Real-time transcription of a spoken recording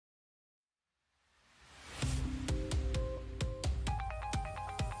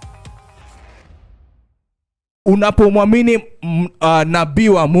unapomwamini nabii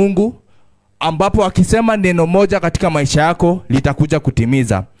wa Mungu, ambapo akisema neno moja katika maisha yako litakuja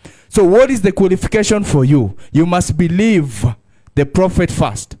kutimiza. So what is the qualification for you? You must believe the prophet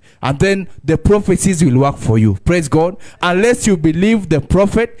first, and then the prophecies will work for you. Praise God. Unless you believe the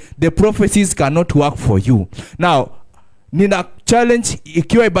prophet, the prophecies cannot work for you. Now, nina challenge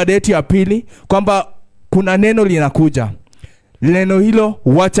ikiwa ibada yetu ya pili kwamba kuna neno linakuja. Neno hilo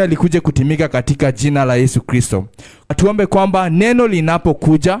wacha likuje kutimika katika jina la Yesu Kristo. Tuombe kwamba neno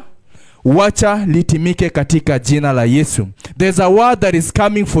linapokuja wacha litimike katika jina la Yesu. There's a word that is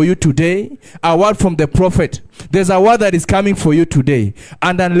coming for you today, a word from the prophet. There's a word that is coming for you today,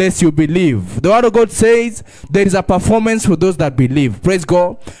 and unless you believe, the word of God says there is a performance for those that believe. Praise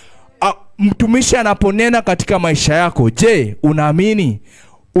God. Mtumishi anaponena katika maisha yako, je, unaamini?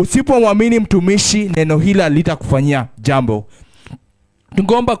 Usipomwamini mtumishi, neno hili litakufanyia jambo.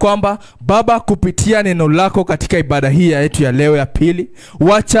 Tungomba kwamba Baba, kupitia neno lako katika ibada hii yetu ya leo ya pili,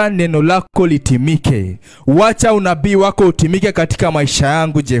 wacha neno lako litimike. Wacha unabii wako utimike katika maisha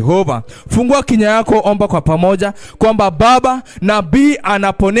yangu Jehova. Fungua kinywa yako, omba kwa pamoja kwamba Baba, nabii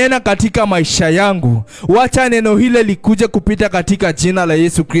anaponena katika maisha yangu, wacha neno hile likuje kupita katika jina la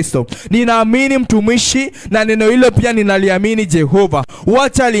Yesu Kristo. Ninaamini mtumishi na neno hilo pia ninaliamini Jehova.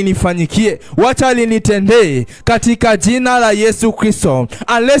 Wacha linifanyikie, wacha linitendee katika jina la Yesu Kristo.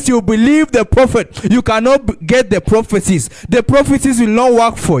 Unless you believe the prophet, you cannot get the prophecies. The prophecies will not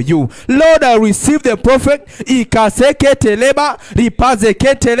work for you. Lord, I receive the prophet.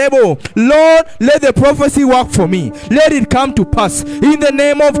 Lord, let the prophecy work for me. Let it come to pass in the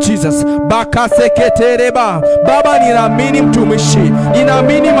name of Jesus. Baba, ninaamini mtumishi,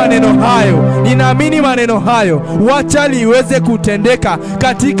 ninaamini maneno hayo, wacha liweze kutendeka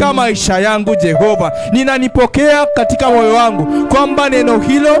katika maisha yangu Jehova. Ninanipokea katika moyo wangu kwamba neno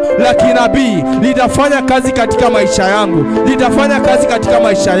hilo la kinabii litafanya kazi katika maisha yangu, litafanya kazi katika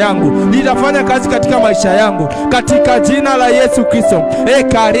maisha yangu, litafanya kazi katika maisha yangu katika jina la Yesu Kristo.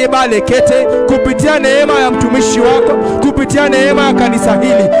 Kariba lekete, kupitia neema ya mtumishi wako, kupitia neema ya kanisa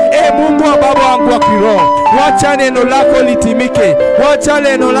hili, Mungu wa baba wangu wa kiroho, wacha neno lako litimike, wacha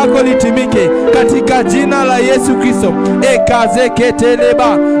neno lako litimike katika jina la Yesu Kristo.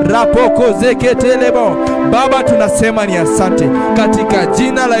 Kazeketeleba rapoko zeketelebo. Baba, tunasema ni asante katika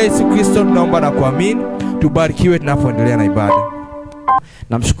jina la Yesu Kristo tunaomba na kuamini. Tubarikiwe tunapoendelea na ibada.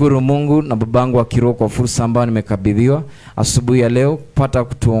 Namshukuru Mungu na babangu wa kiroho kwa fursa ambayo nimekabidhiwa asubuhi ya leo kupata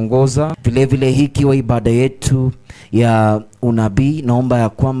kutuongoza. Vile vile hiki wa ibada yetu ya unabii, naomba ya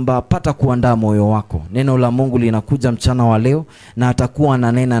kwamba pata kuandaa moyo wako. Neno la Mungu linakuja mchana wa leo na atakuwa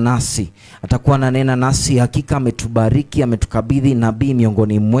ananena nasi. Atakuwa ananena nasi, hakika ametubariki, ametukabidhi nabii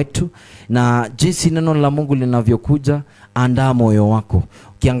miongoni mwetu. Na jinsi neno la Mungu linavyokuja, andaa moyo wako.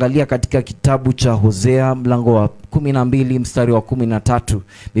 Ukiangalia katika kitabu cha Hosea mlango wa 12 mstari wa 13,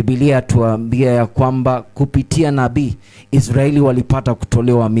 Biblia tuambia ya kwamba kupitia nabii Israeli walipata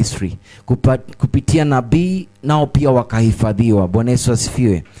kutolewa Misri. Kupitia nabii nao pia wakahifadhiwa. Bwana Yesu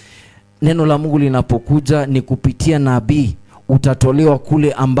asifiwe. Neno la Mungu linapokuja ni kupitia nabii utatolewa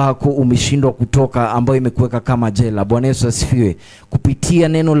kule ambako umeshindwa kutoka, ambayo imekuweka kama jela. Bwana Yesu asifiwe. Kupitia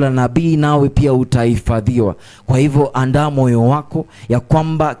neno la nabii nawe pia utahifadhiwa. Kwa hivyo andaa moyo wako ya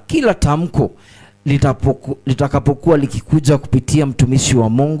kwamba kila tamko litakapokuwa likikuja kupitia mtumishi wa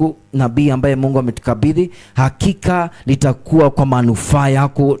Mungu, nabii ambaye Mungu ametukabidhi, hakika litakuwa kwa manufaa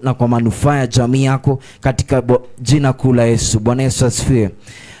yako na kwa manufaa ya jamii yako katika jina kuu la Yesu. Bwana Yesu asifiwe.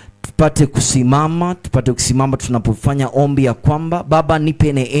 Tupate kusimama tunapofanya ombi ya kwamba Baba,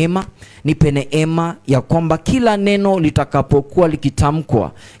 nipe neema ya kwamba kila neno litakapokuwa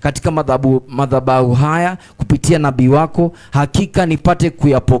likitamkwa katika madhabahu haya kupitia nabii wako, hakika nipate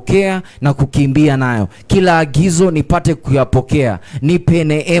kuyapokea na kukimbia nayo. Kila agizo nipate kuyapokea. Nipe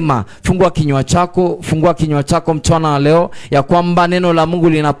neema. Fungua kinywa chako mchana wa leo ya kwamba neno la Mungu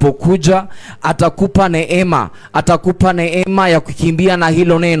linapokuja atakupa neema ya kukimbia na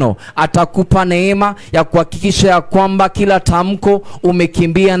hilo neno. Atakupa neema ya kuhakikisha ya kwamba kila tamko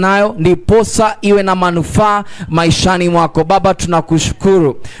umekimbia nayo, ndiposa iwe na manufaa maishani mwako. Baba,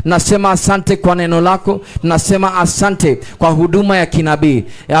 tunakushukuru. Nasema asante kwa neno lako. Nasema asante kwa huduma ya kinabii,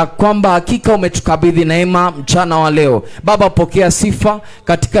 ya kwamba hakika umetukabidhi neema mchana wa leo. Baba, pokea sifa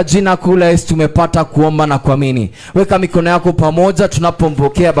katika jina kuu la Yesu. Tumepata kuomba na kuamini. Weka mikono yako pamoja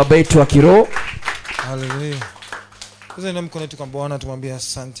tunapompokea baba yetu wa kiroho. Haleluya. Kwanza na mkono wetu kwa Bwana, tumwambie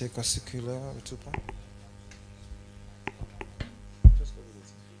asante kwa siku ile utupa.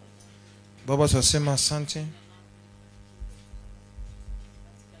 Baba, tunasema asante.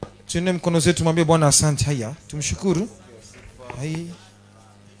 Tuende mkono zetu tumwambie Bwana asante. Haya, tumshukuru. Hai.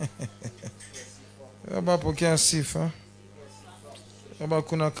 Baba pokea sifa. Baba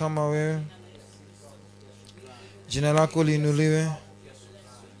kuna kama wewe. Jina lako liinuliwe,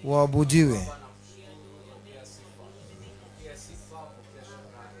 waabudiwe.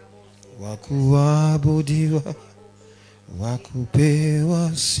 Wakuabudiwa,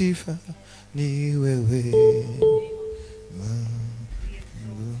 wakupewa sifa ni wewe.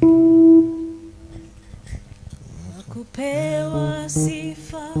 Wakupewa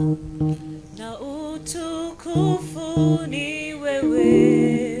sifa na utukufu ni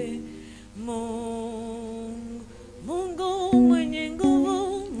wewe. Mungu mwenye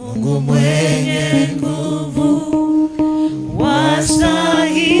nguvu, Mungu mwenye nguvu,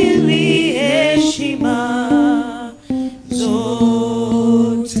 wastahili heshima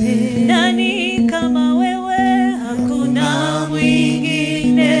zote. Nani kama wewe? Hakuna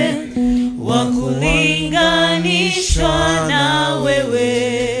mwingine wa kulinganishwa na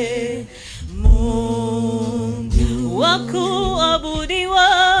wewe. Mungu wa kuabudiwa,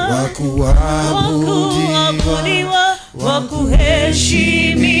 wa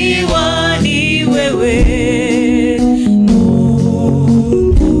kuheshimiwa ni wewe.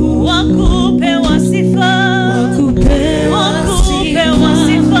 Mungu wa kupewa sifa,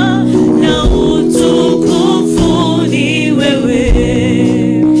 na utukufu ni wewe.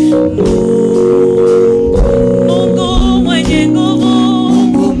 Mungu mwenye nguvu,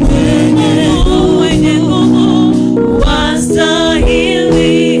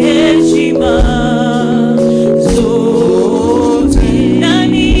 wastahili heshima zote.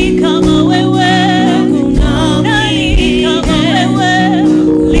 Nani kama wewe? Nani kama wewe?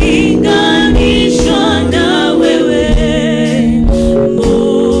 Linganishwa na wewe.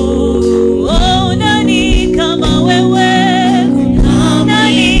 Oh, nani kama wewe?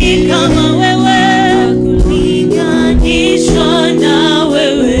 Nani kama wewe? Linganishwa na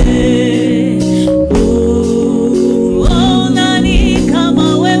wewe. Oh, nani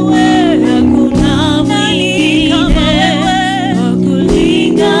kama wewe? Hakuna nani kama wewe wa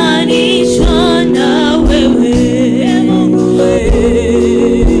kulinganishwa na wewe.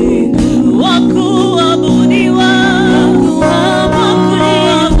 Wa kuabudiwa, wa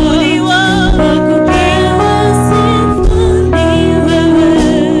kupewa sifa ni wewe.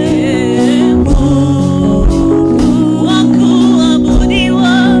 Wa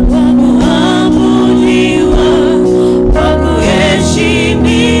kuabudiwa, wa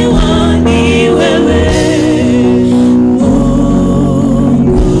kuheshimiwa ni wewe.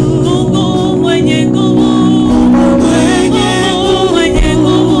 Mungu mwenye nguvu,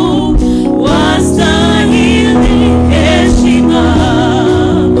 wastahili heshima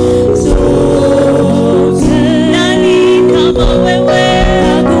zote. Nani kama wewe?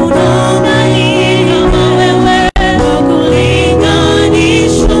 Hakuna nani kama wewe wa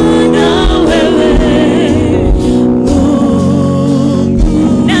kulinganishwa na wewe.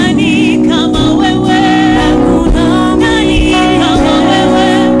 Nani kama wewe? Hakuna nani kama wewe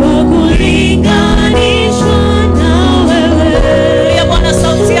wa kulinganishwa na wewe. Ya Bwana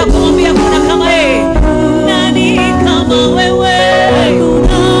sauti yako mwambie kuna kama yeye. Nani kama wewe?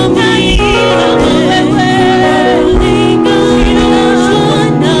 Hakuna nani kama wewe kulinganishwa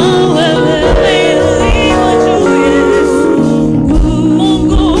na wewe. Umeinuliwa juu Yesu.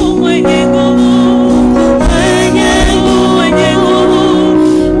 Mungu mwenye nguvu,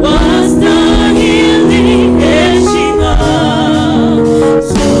 wastahili heshima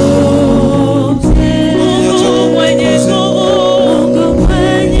zote. Mungu mwenye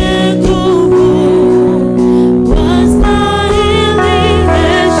nguvu, wastahili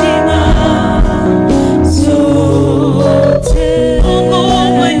heshima zote. Mungu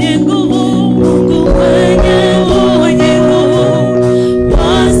mwenye nguvu,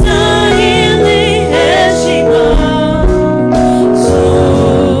 wastahili heshima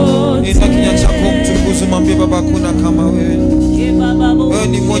zote. Inua kinywa chako mtukuze, mwambie Baba hakuna kama wewe. Wewe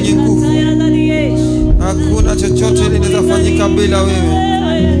ni mwenye nguvu. Hakuna chochote linaweza fanyika bila wewe.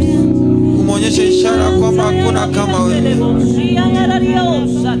 Umeonyesha ishara kwamba hakuna kama wewe.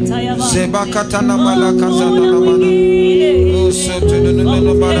 Sebakata na malaka za na mana. Usote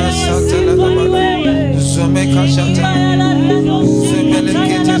no barasata na mana. Zomeka shata.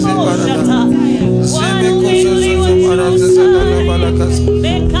 Zemelekete zebarada. Zemeko zozo barada za na malaka.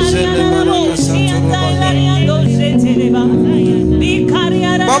 Zele baraka sato robaya.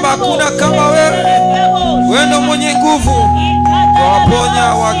 Baba hakuna kama wewe. Wewe ndio mwenye nguvu. Waponya,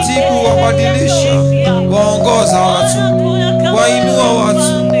 watibu, wabadilisha, waongoza watu, wainua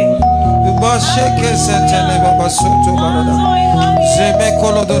watu. Basheke sentele baba soto barada.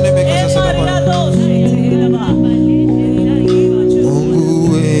 Zemekolo done mekasa sada barada.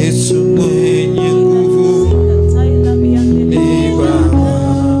 Mungu wetu mwenye nguvu.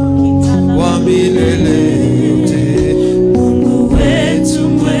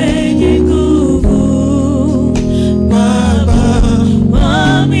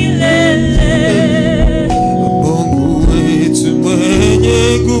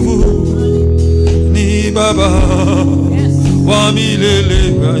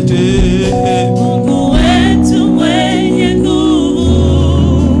 Mungu wetu mwenye nguvu,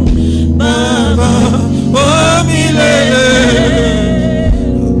 Baba wa milele.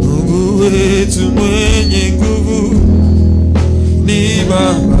 Mungu wetu mwenye nguvu ni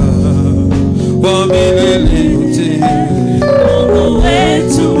Baba wa milele yote. Mungu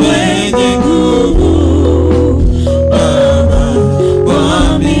wetu mwenye nguvu, Baba wa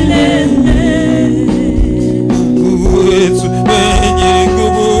milele. Mungu wetu mwenye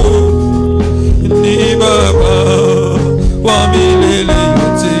nguvu ni Baba wa milele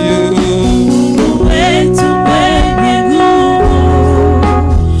yote. Mungu wetu mwenye nguvu,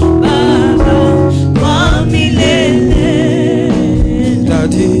 Baba wa milele.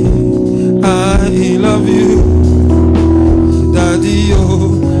 Daddy, I love you. Daddy,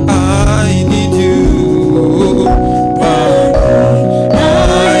 oh, I need you. Daddy, I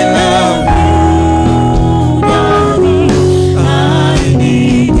love you. Daddy, I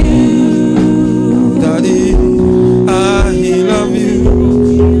need you. Daddy, I love you.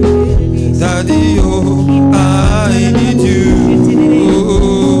 Daddy, oh, I need you.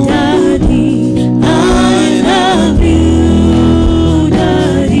 Daddy, I love you.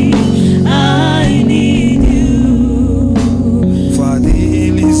 Daddy, I need you.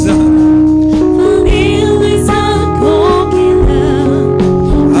 Fadhili zako Fadhili zako kila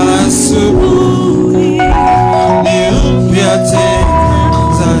asubuhi ni mpya tena,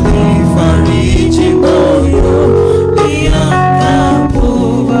 zanifariji moyo niamkapo.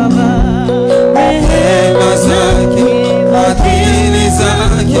 Baba, Rehema zake, fadhili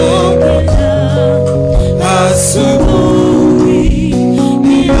zake asubuhi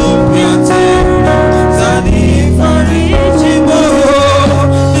ni mpya tena, zanifariji moyo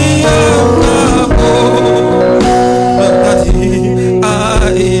niamkapo. Daddy, I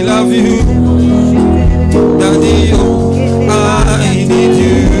love you. Daddy, oh, I need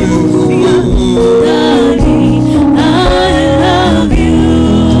you. Daddy, I love you.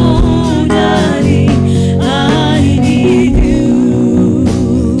 Daddy, I need you.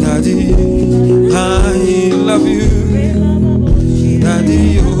 Daddy, I love you. Daddy,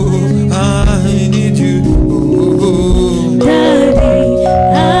 oh, I need you. Daddy,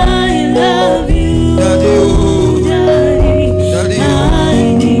 I love you. Daddy, oh, Daddy, Daddy, oh. I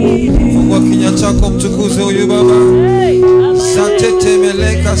need you. Fungua kinywa chako, mtukuze huyu Baba. Satete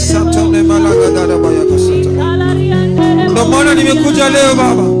meleka satone malaga dada bayako satone. Ndio maana nimekuja leo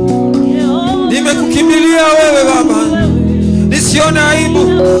Baba, nimekukimbilia wewe Baba, nisione aibu.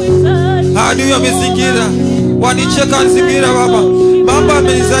 Adui wamezingira, wanicheka nizingira Baba, mambo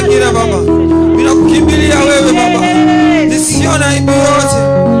amenizingira Baba, ninakukimbilia wewe Baba, nisione aibu yote.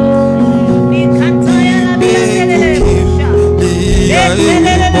 Nimekukimbilia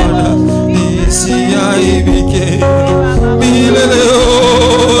wewe Bwana, nisiaibike milele.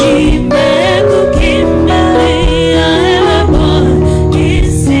 Nimekukimbilia ewe Bwana,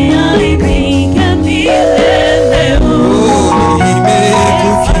 nisiaibike milele.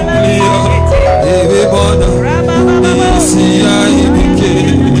 Nimekukimbilia ewe Bwana, nisiaibike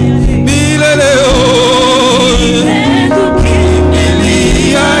milele.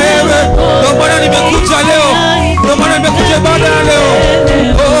 Nimekukimbilia ewe, ndio maana nimekuja leo, ndio maana nimekuja baada ya leo.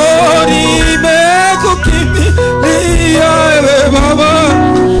 Oh, nimekukimbilia ewe Baba,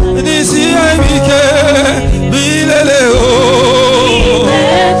 nisiaibike milele.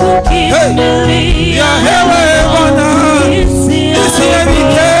 Ya ewe Bwana,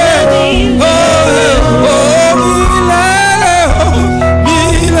 nisiaibike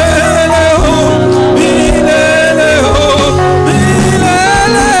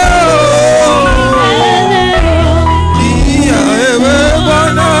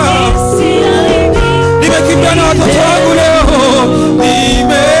nimekimbia na watoto wangu leo,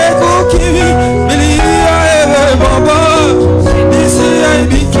 nimekukimbilia ewe Baba,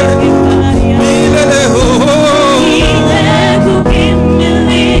 nisiaibike milele.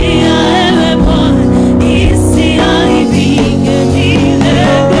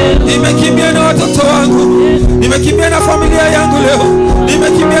 Nimekimbia na watoto wangu, nimekimbia na familia yangu leo,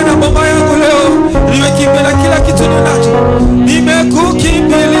 nimekimbia na mama yangu leo, nimekimbia na kila kitu ninacho.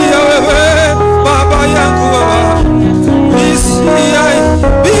 Nimekukimbilia wewe Baba yangu Baba,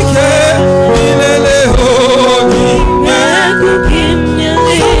 nisiaibike milele.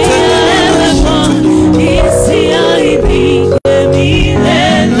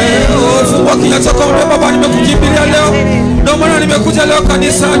 Fungua kinywa chako, mwambie Baba, nimekukimbilia leo, ndio maana nimekuja leo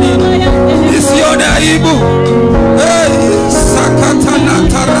kanisani, nisione aibu. Sakata na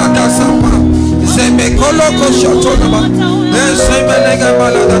tarada sapa zemekoloko shotona. Esemelega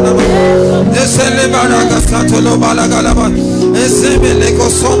baladanama. Esele baraka satolo balagalaba. Esemeleko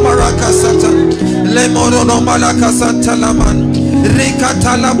somaraka sata. Lemorono malaka sata laman.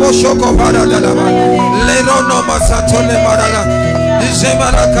 Rikatala boshoko baradalaba. Lerono masatole baraga.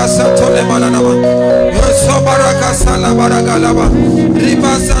 Isemaraka satole balanama. Yosobaraka sala baragalaba.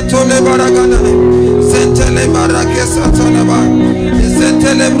 Riba satole baragalaba. Sentele barake satole ba.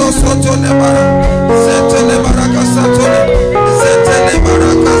 Sentele brosotole bara. Sentele baraka satole. Sentele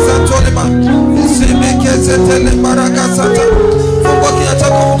baraka satole ba. Semeke sentele baraka sata. Fungo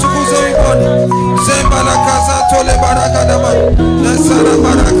kiataka mtukuzo wiboni. Sembaraka satole baraka dama. Nesara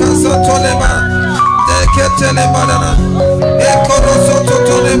baraka satole ba. Deketele barana. Ekoroso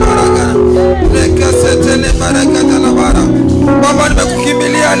totole baraka. Rekesetele baraka dalabara. Baba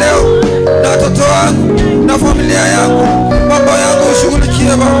nimekukimbilia leo. Na watoto wangu. Na familia yangu. Baba yangu ushughulikie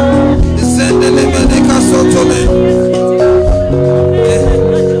baba. Sendele medeka sotole.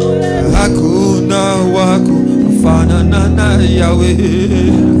 Hakuna wako kufanana na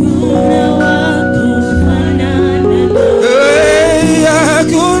Yahweh.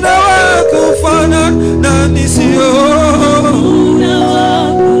 Hakuna wako kufanana na nisio.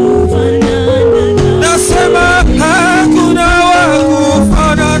 Nasema hakuna wako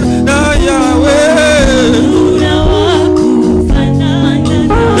kufanana na Yahweh.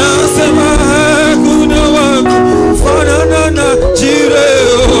 Nasema hakuna wako kufanana na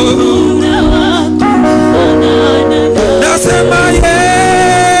Jireh. Nasema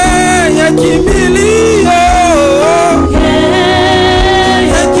yeye kimbilio.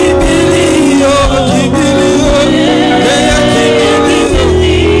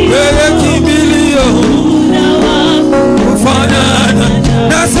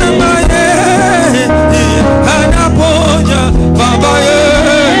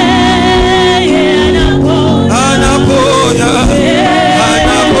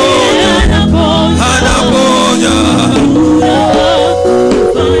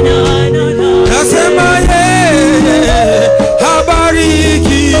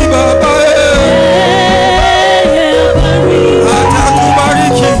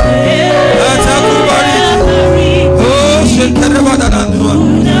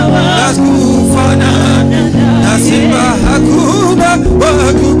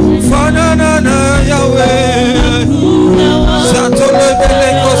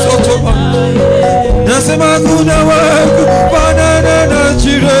 Nasema kuna wako banana na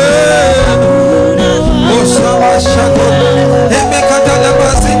Jireh. Osama shako emekatala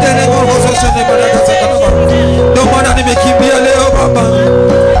basindele morozo shene baraka zakana. Ndio maana nimekimbia leo baba.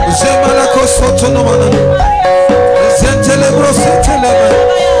 Sema la kosoto no maana. Sentele brosentele.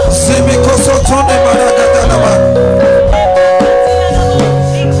 Sema kosoto ne baraka dalama.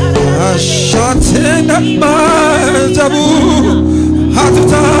 Ashatena majabu.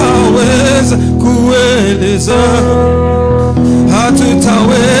 Hatutaweza kueleza,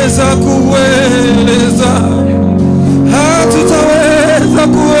 hatutaweza kueleza, hatutaweza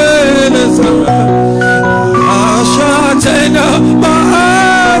kueleza. Ashatenda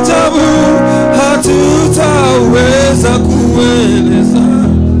maajabu, hatutaweza kueleza.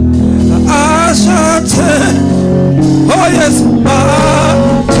 Ashatenda, oh yes,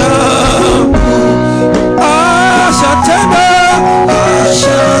 maajabu. Ashatenda.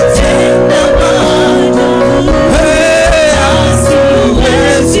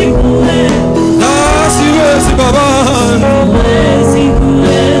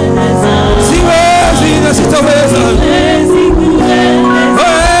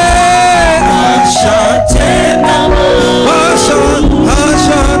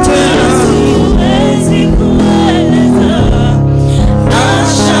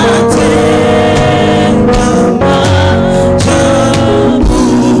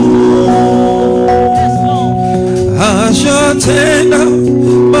 Tena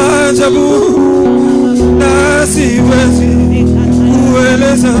maajabu na siwezi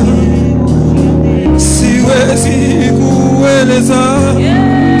kueleza, siwezi kueleza,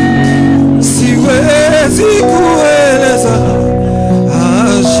 siwezi kueleza.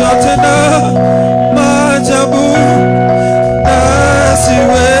 Ashatenda maajabu na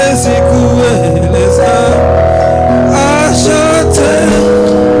siwezi kueleza. Ashatenda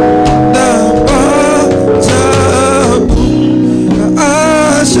maajabu.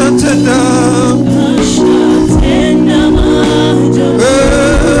 Ashatenda maajabu.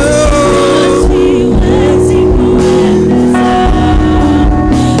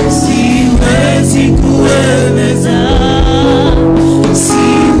 Siwezi kueleza.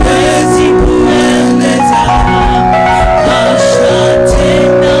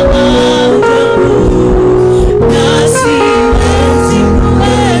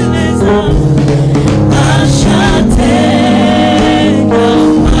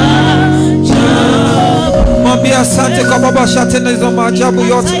 Baba shatenda hizo maajabu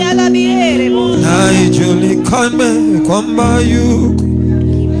yote. Na ijulikane kwamba yuko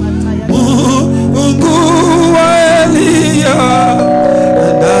Mungu wa Elia.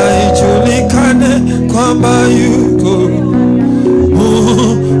 Na ijulikane kwamba yuko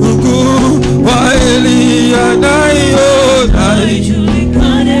Mungu wa Elia. Na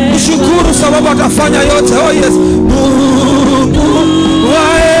ijulikane. Mshukuru sababu atafanya yote. Oh yes. Mungu wa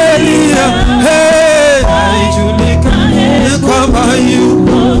Elia. Hey. Na ijulikane kwamba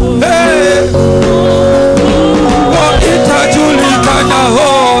yuko. Hey. Oh, itajulikana.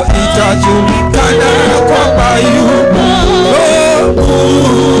 Oh, itajulikana kwamba yuko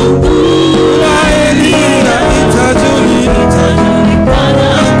Mungu wa Elia. Itajulikana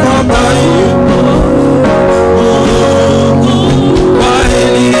kwamba yuko Mungu wa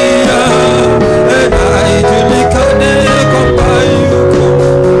Elia. Na ijulikane kwamba yuko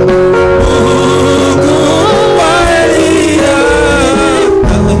Mungu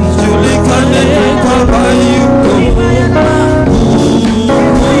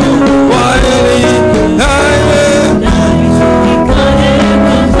wa Elia. Na ijulikane kwamba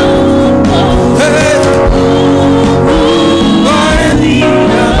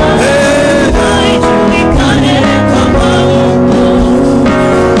yuko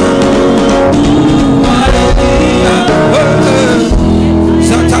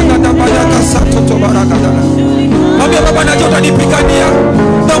Baba, najua utanipigania.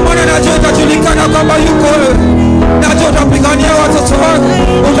 Ndio maana najua itajulikana kwamba yuko wewe. Najua utapigania watoto wako,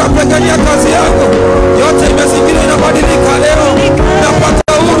 utapigania kazi yako. Yote imezingira inabadilika leo.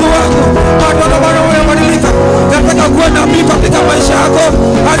 Napata uhuru wako. Hata ndio maana unabadilika. Nataka kuwa nabii katika maisha yako.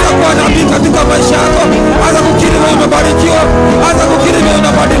 Anza kuwa nabii katika maisha yako. Anza kukiri wewe umebarikiwa. Anza kukiri wewe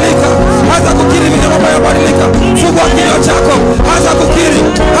unabadilika. Anza kukiri wewe mambo yanabadilika. Fungua kinywa chako. Anza kukiri.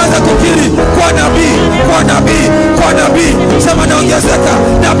 Anza kukiri kwa nabii, kwa nabii, kwa nabii. Sema naongezeka,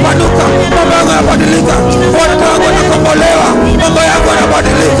 napanuka, mambo yangu yanabadilika. Watoto wangu wanakombolewa, mambo yangu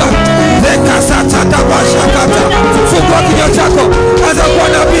yanabadilika. Leka sata tabasha kata. Fungua kinywa chako. Anza kuwa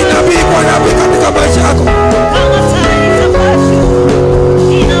nabii, nabii, kwa nabii katika maisha yako.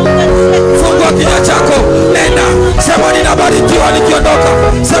 Fungua kinywa chako. Nenda. Sema ninabarikiwa nikiondoka.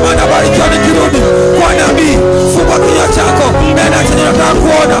 Sema nabarikiwa nikirudi. Kwa nabii. Fungua kinywa chako. Nenda chenye nataka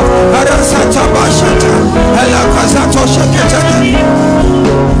kuona. Arasa tabashata. Ela kazato sheketete.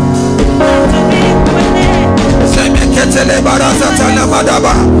 Semeketele baraza tala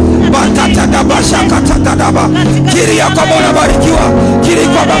madaba. Batata daba shakata daba. Kiri ya kwamba unabarikiwa. Kiri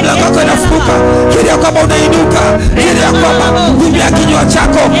kwamba mlango wako inafunguka. Kiri ya kwamba unainuka. Kiri ya kwamba kumbia kinywa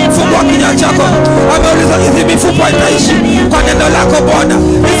chako. Fungua kinywa chako. Ameuliza hizi mifupa itaishi kwa neno lako Bwana.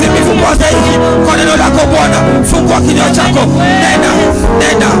 Hizi mifupa itaishi kwa neno lako Bwana. Fungua kinywa chako. Nena,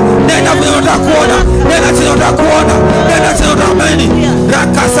 nena, nena vile unataka kuona. Nena chenye unataka kuona. Nena chenye unaamini.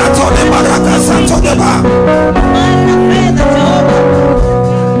 Rakasato de barakasato de ba.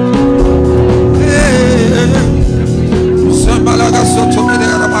 Sembalaga soto de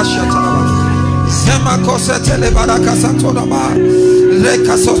garabashata. Sema kose tele barakasato de ba.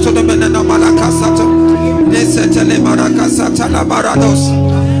 Reka soto de menena malakasato. Nesetele barakasata la barados.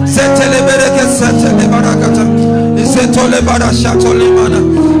 Setele bereke setele barakata. Setole barashato limana.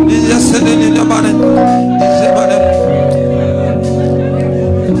 Yesele limana.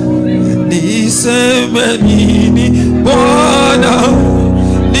 Niseme nini Bwana,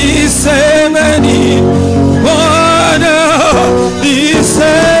 niseme nini Bwana,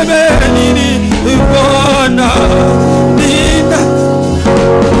 niseme nini Bwana, nina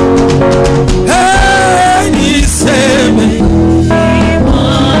hey, niseme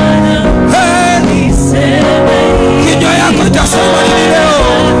Bwana, hey, niseme kinywa yako itasema nini leo?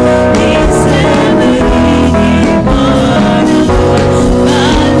 Niseme nini Bwana,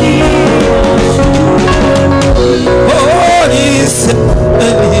 oh, niseme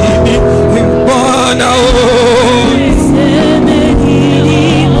nini Bwana, oh, niseme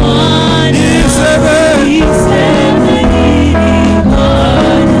nini Bwana, niseme nini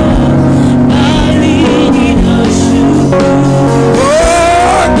Bwana, bali ninashukuru.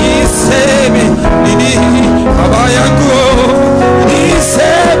 Oh, niseme nini Baba yangu,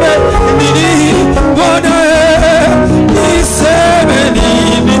 niseme nini Bwana, niseme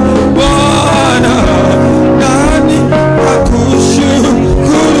nini Bwana, nani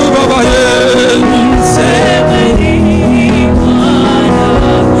akushukuru Baba yangu, niseme nini Bwana,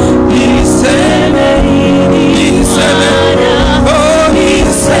 niseme nini, niseme oh,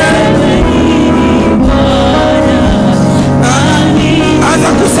 niseme nini Bwana, anza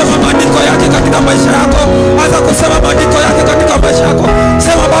kusema maandiko yake katika maisha yako. Anza kusema maandiko yake katika maisha yako.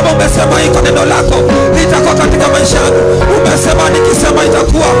 Sema Baba, umesema iko neno lako litakuwa katika maisha maisha yangu. Umesema nikisema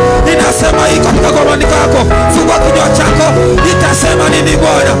itakuwa. Ninasema hii katika kuandika yako. Fungua kinywa chako. Nitasema nini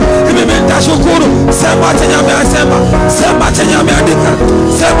Bwana? Mimi nitashukuru. Sema chenye amesema. Sema chenye ameandika.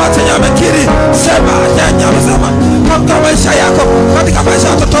 Sema chenye amekiri. Sema chenye amesema. Katika maisha yako, katika maisha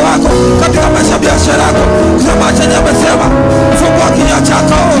ya watoto wako, katika maisha ya biashara yako. Sema chenye amesema. Fungua kinywa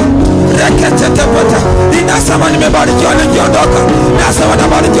chako. Reketetepeta. Ninasema nimebarikiwa nikiondoka. Ninasema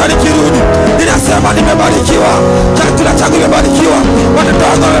nabarikiwa nikirudi. Ninasema nimebarikiwa. Chakula changu kimebarikiwa. Watoto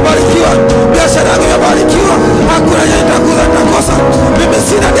wangu wamebarikiwa. Biashara yangu imebarikiwa. Hakuna yenye nitakosa. Mimi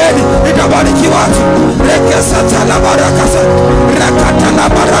sina deni, nitabarikiwa tu. Rekesata la barakasa. Rakata la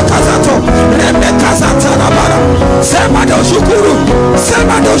barakasa to. Remekasata la bara. Sema ndio shukuru.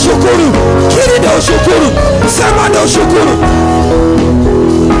 Sema ndio shukuru. Kiri ndio shukuru. Sema ndio shukuru.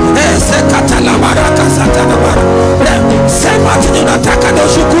 Sekata la barakasa la bara. Sema chenye unataka ndio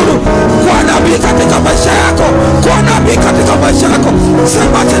shukuru. Kwa nabii katika maisha yako. Kwa nabii katika maisha yako.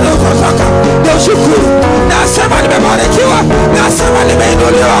 Sema chenye unataka ndio shukuru. Nasema nimebarikiwa. Nasema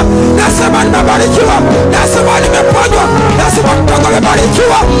nimeinuliwa. Nasema nimebarikiwa. Nasema nimeponywa. Nasema mtoto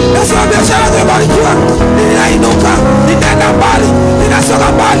amebarikiwa. Nasema biashara imebarikiwa. Ninainuka. Ninaenda mbali. Ninasonga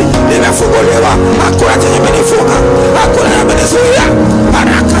mbali. Nimefunguliwa. Hakuna chenye kimenifunga. Hakuna chenye kimenizuia.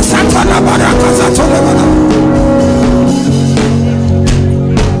 Baraka santa la baraka santa la baraka.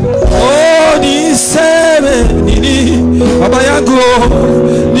 Oh, niseme nini baba yangu?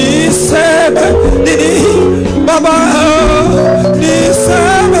 Niseme nini baba?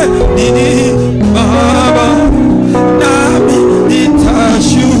 Niseme nini baba? Nami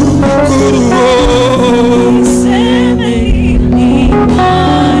nitashukuru. Niseme nini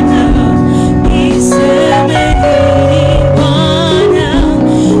Bwana? Niseme nini Bwana?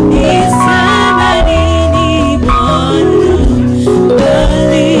 Niseme nini Bwana?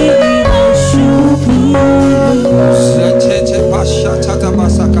 Bali ninashukuru. Setete pasha tata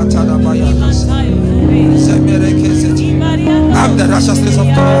basakata la bayana. Semerekeseti. I'm the righteousness of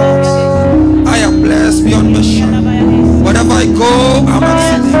God. I am blessed beyond measure. Wherever I go, I'm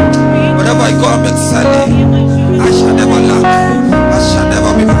excelling. Wherever I go, I'm excelling. I shall never lack. I shall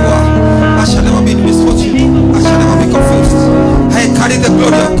never be poor. I shall never be in misfortune. I shall never be confused. I carry the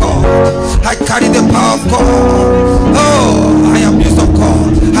glory of God. I carry the power of God. Oh, I am used of God.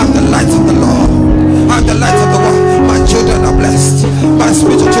 I'm the light of the Lord. I'm the light of the world. My children are blessed. My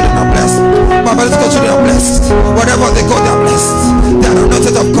spiritual children are blessed. My biological children are blessed. Wherever they go, they are blessed. They are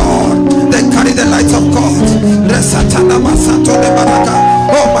anointed of God. They carry the light of God.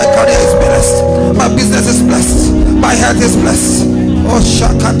 Oh, my career is blessed. My business is blessed. My health is blessed. Oh,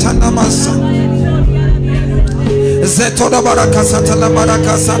 Shakatana Masa. Zetoda baraka satala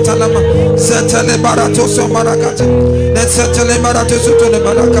baraka satalama. Zetele barato so barakate. Zetele barato so tole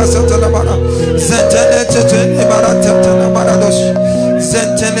baraka satala bara. Zetele barata tala barados.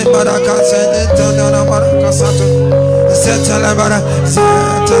 Zetele baraka zetele baraka sato. Zetele bara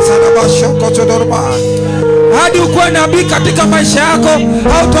zetele bashoko todorba. Hadi ukuwe nabii katika maisha yako,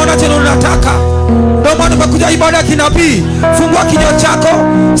 au utaona chenye unataka. Ndio maana umekuja ibada ya kinabii. Fungua kinywa chako,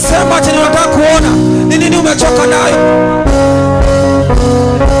 sema chenye unataka kuona. Ni nini umechoka nayo?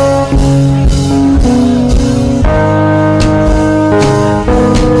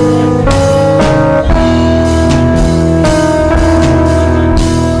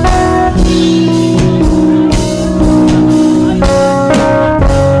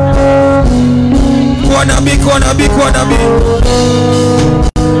 Kuwa nabii, kuwa nabii, kuwa nabii.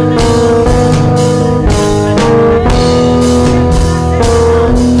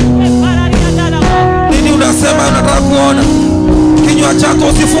 Unasema unataka kuona. Kinywa chako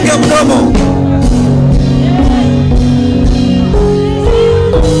usifunge mdomo.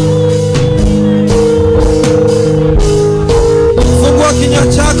 Fungua kinywa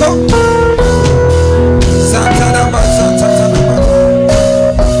chako. Satanaba, satanaba.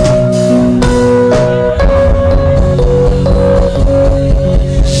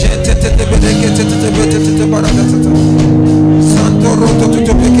 Shetetete bedekete tete barakata. Santo roto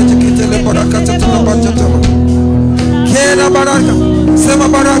tutopekete kitele barakata tunabachata. Kena baraka, sema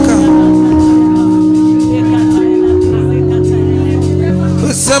baraka.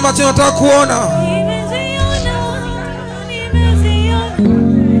 Sema tunataka kuona.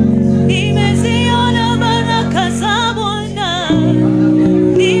 Nimeziona baraka za Bwana.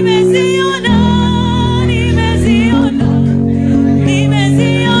 Nimeziona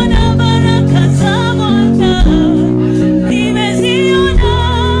baraka za Bwana.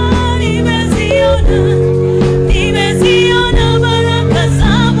 Nimeziona baraka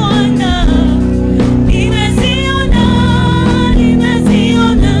za Bwana. Nimeziona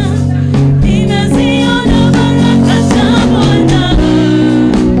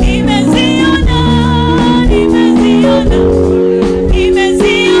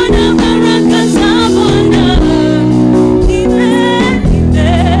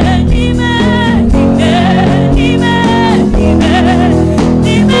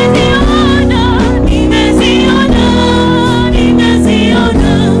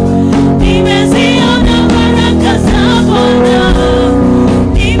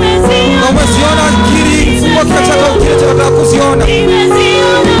umeziona.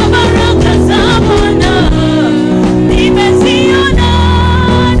 Nimeziona baraka za Bwana. Nimeziona,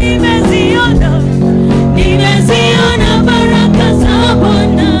 nimeziona, nimeziona baraka za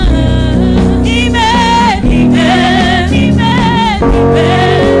Bwana.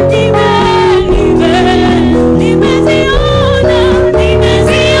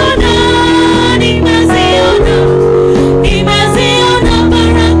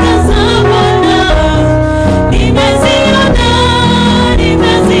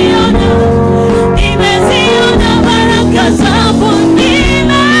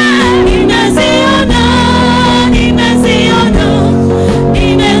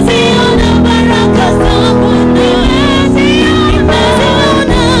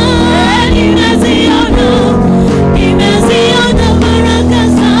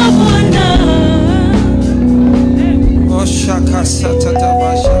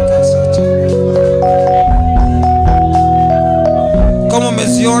 Kama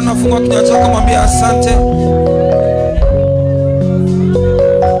umeziona, fungua kinywa chako, mwambie asante.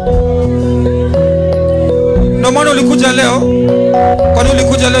 Ndio maana ulikuja leo. Kwa nini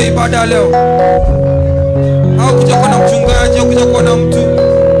ulikuja leo ibada ya leo? Au kuja kwa mchungaji au kuja kwa mtu?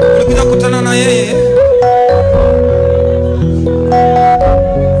 Ulikuja kukutana na yeye.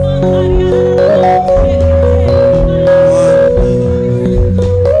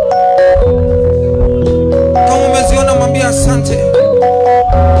 Kama umeziona, mwambie asante.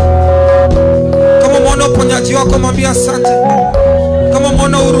 Kama umeona uponyaji wako, mwambie asante. Kama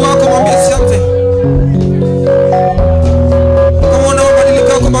umeona uhuru wako, mwambie asante. Kama umeona mabadiliko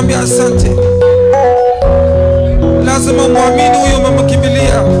yako, mwambie asante. Lazima muamini huyu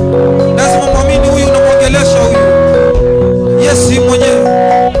umemkimbilia. Lazima muamini huyu unamwongelesha huyu. Yesu mwenyewe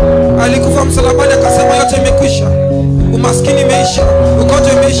alikufa msalabani akasema yote imekwisha. Umaskini imeisha,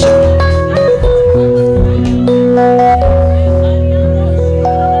 ugonjwa imeisha.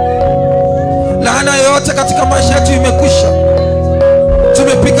 Laana yote katika maisha yetu imekwisha.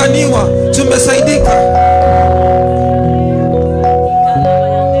 Tumepiganiwa, tumesaidika.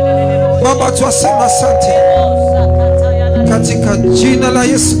 Baba, tuwasema asante. Katika jina la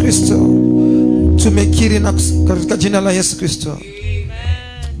Yesu Kristo tumekiri, na katika jina la Yesu Kristo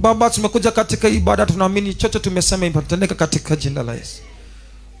Baba, tumekuja katika ibada, tunaamini chochote tumesema itatendeka katika jina la Yesu.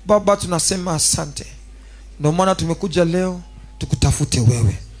 Baba, tunasema asante. Ndio maana tumekuja leo tukutafute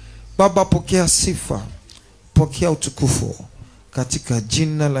wewe. Baba, pokea sifa, pokea utukufu katika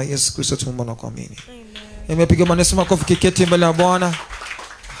jina la Yesu Kristo tumeomba na kuamini. Nimepiga maneno makofi kiketi mbele ya Bwana.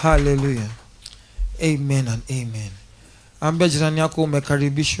 Hallelujah. Amen and amen. Ambia jirani yako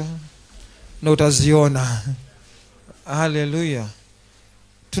umekaribishwa na utaziona. Hallelujah.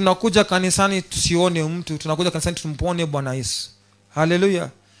 Tunakuja kanisani tusione mtu, tunakuja kanisani tumpone Bwana Yesu. Hallelujah.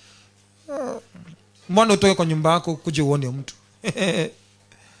 Mbona utoke kwa nyumba yako kuja uone mtu?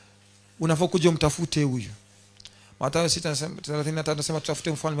 Unafaa kuja umtafute huyu. Mathayo 6:33 nasema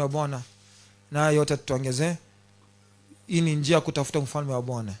tutafute mfalme wa Bwana na yote tutaongezea. Hii ni njia ya kutafuta mfalme wa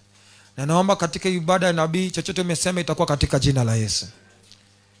Bwana. Na naomba katika ibada ya nabii chochote umesema itakuwa katika jina la Yesu.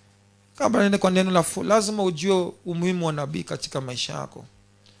 Kabla niende kwa neno la lazima ujue umuhimu wa nabii katika maisha yako.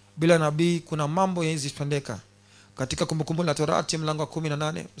 Bila nabii kuna mambo yasitendeka. Katika Kumbukumbu la Torati mlango wa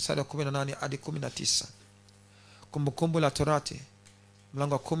 18 mstari wa 18 hadi 19. Kumbukumbu la Torati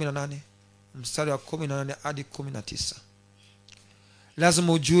mlango wa 18 mstari wa 18 hadi 19.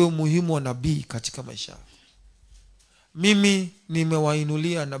 Lazima ujue umuhimu wa nabii katika maisha yako. Mimi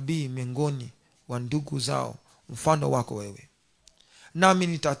nimewainulia nabii miongoni wa ndugu zao mfano wako wewe. Nami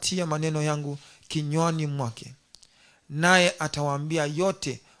nitatia maneno yangu kinywani mwake, naye atawaambia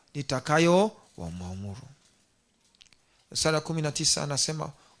yote nitakayo waamuru. Sura 19 anasema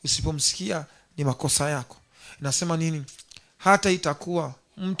usipomsikia ni makosa yako. Inasema nini? Hata itakuwa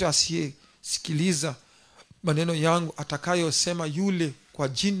mtu asiyesikiliza maneno yangu atakayosema yule kwa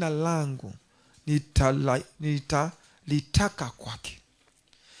jina langu nitalitaka kwake.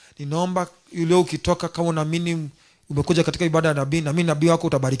 Ninaomba yule ukitoka, kama unaamini umekuja katika ibada ya nabii, na mimi nabii wako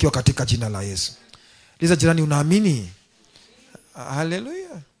utabarikiwa katika jina la Yesu. Liza jirani, unaamini?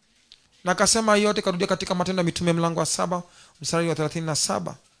 Hallelujah. Na akasema yote karudia katika Matendo ya Mitume mlango wa 7 mstari wa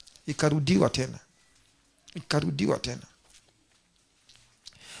 37. Ikarudiwa tena.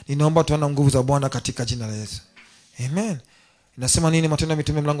 Ninaomba tuone nguvu za Bwana katika jina la Yesu. Amen. Inasema nini Matendo ya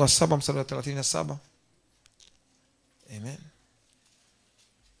Mitume mlango wa 7 mstari wa 37? Amen.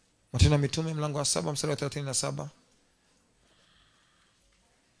 Matendo ya Mitume mlango wa 7 mstari wa 37.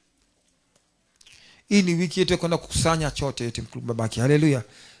 Hii ni wiki yetu kwenda kukusanya chote yote mkubwa babaki. Haleluya.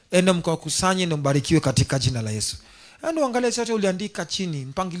 Enda mkakusanye na mbarikiwe katika jina la Yesu. Yaani angalia chote uliandika chini,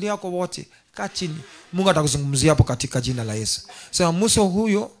 mpangilio wako wote, kaa chini. Mungu atakuzungumzia hapo katika jina la Yesu. Sema Musa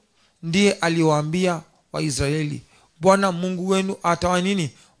huyo ndiye aliwaambia Waisraeli, Bwana Mungu wenu atawa nini?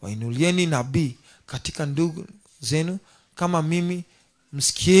 Wainulieni nabii katika ndugu zenu kama mimi,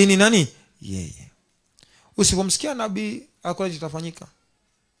 msikieni nani? Yeye. Usipomsikia nabii hakuna kitafanyika.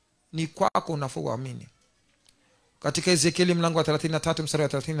 Ni kwako unafaa kuamini. Katika Ezekieli mlango wa 33 mstari wa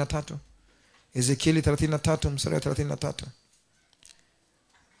 33. Ezekieli 33 mstari wa 33.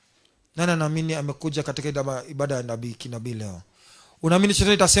 Nani anaamini amekuja katika ibada ya nabii kinabii leo? Unaamini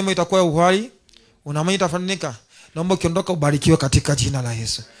chochote itasema itakuwa uhai? Unaamini itafanyika? Naomba ukiondoka ubarikiwe katika jina la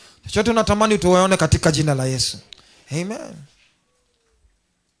Yesu. Chochote unatamani utoone katika jina la Yesu. Amen.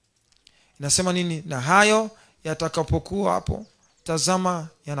 Inasema nini? Na hayo yatakapokuwa hapo, tazama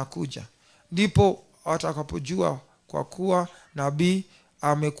yanakuja, ndipo watakapojua kwa kuwa nabii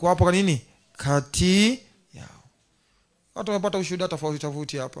amekuwa hapo kwa nini? Kati yao. Watu wamepata ushuhuda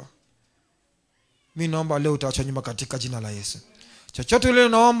tofauti hapa. Mimi naomba leo utaacha nyuma katika jina la Yesu. Chochote ile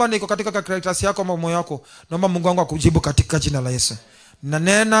unaomba niko katika karatasi yako au moyo wako, naomba Mungu wangu akujibu katika jina la Yesu.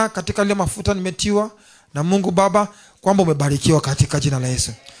 Nanena katika ile mafuta nimetiwa na Mungu Baba kwamba umebarikiwa katika jina la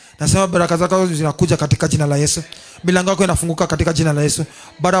Yesu. Nasema baraka zako zinakuja katika jina la Yesu. Milango yako inafunguka katika jina la Yesu.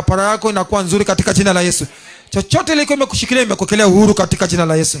 Barabara yako inakuwa nzuri katika jina la Yesu. Chochote ile imekushikilia imekukelea uhuru katika jina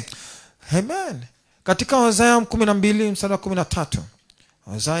la Yesu. Amen. Katika Hosea 12 mstari wa 13.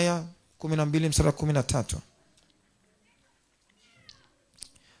 Hosea 12 mstari wa 13.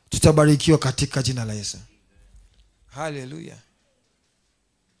 Tutabarikiwa katika jina la Yesu. Hallelujah.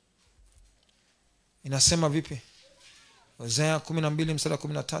 Inasema vipi? Hosea 12 mstari wa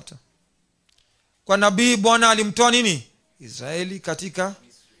 13. Kwa nabii Bwana alimtoa nini? Israeli katika,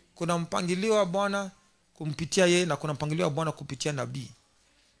 kuna mpangilio wa Bwana kumpitia yeye na kuna mpangilio wa Bwana kupitia nabii.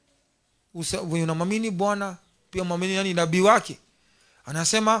 Unamwamini Bwana, pia muamini nani? Nabii wake.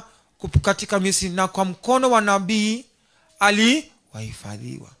 Anasema katika Misri na kwa mkono wa nabii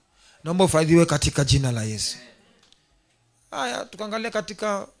aliwahifadhiwa. Naomba uhifadhiwe katika jina la Yesu. Haya, tukaangalia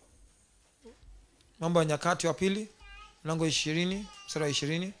katika Mambo ya Nyakati wa pili mlango 20 mstari wa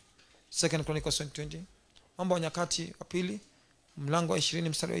 20. Second Chronicles 20. Mambo ya Nyakati wa pili mlango wa 20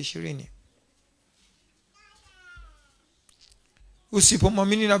 mstari wa 20.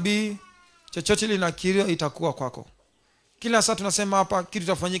 Usipomwamini nabii, chochote linakiriwa itakuwa kwako. Kila saa tunasema hapa kitu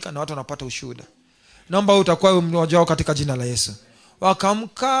kitafanyika na watu wanapata ushuhuda. Naomba utakuwa mmoja wao katika jina la Yesu.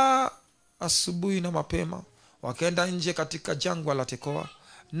 Wakamka asubuhi na mapema, wakaenda nje katika jangwa la Tekoa.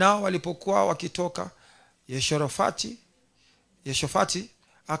 Nao walipokuwa wakitoka, Yehoshafati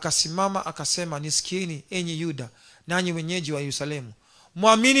akasimama akasema, nisikieni enyi Yuda, nanyi wenyeji wa Yerusalemu.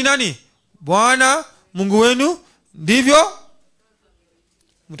 Muamini nani? Bwana Mungu wenu, ndivyo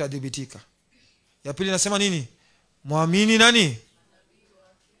mtadhibitika. Ya pili nasema nini? Muamini nani?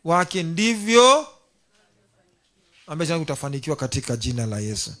 Wake, ndivyo ambaye utafanikiwa katika jina la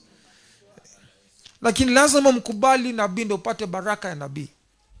Yesu. Lakini lazima mkubali nabii ndio upate baraka ya nabii.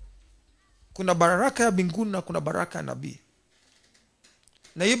 Kuna baraka ya mbinguni na kuna baraka ya nabii.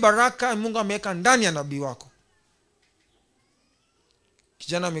 Na hii baraka Mungu ameweka ndani ya nabii wako.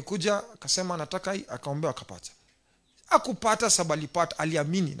 Kijana amekuja akasema anataka hii, akaombewa akapata. Hakupata sababu alipata,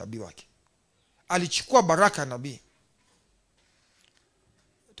 aliamini nabii wake. Alichukua baraka ya nabii.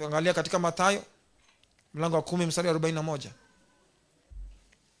 Tuangalia katika Mathayo mlango wa 10 mstari wa 41.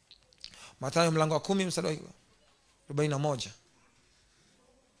 Mathayo mlango wa 10 mstari wa 41.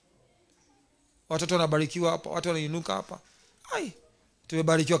 Watoto wanabarikiwa hapa, watu wanainuka hapa.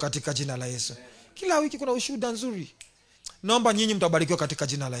 Tumebarikiwa katika jina la Yesu. Kila wiki kuna ushuhuda nzuri. Naomba nyinyi mtabarikiwa katika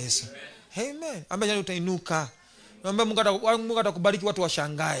jina la Yesu. Amen. Ambaye utainuka. Naomba Mungu atakubariki, watu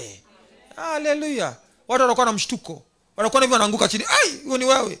washangae. Haleluya. Watu watakuwa na mshtuko. Watakuwa hivi wanaanguka chini. Huyo ni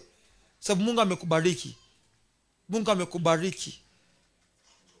wewe. Sababu Mungu amekubariki. Mungu amekubariki.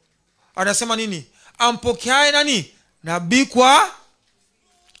 Anasema nini? Ampokeaye nani? Nabii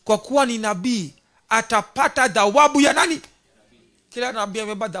kwa kuwa ni nabii atapata thawabu ya nani? Kila nabii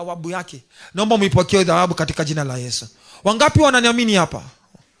amebeba thawabu yake. Naomba muipokee thawabu katika jina la Yesu. Wangapi wananiamini hapa?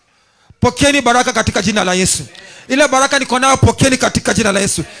 Pokeeni baraka katika jina la Yesu. Ile baraka niko nayo pokeeni katika jina la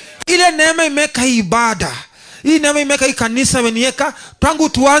Yesu. Ile neema imeka ibada. Hii neema imeka hii kanisa imeniweka tangu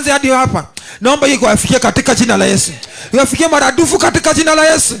tuanze hadi hapa. Naomba hii kuwafikia katika jina la Yesu. Iwafikie maradufu katika jina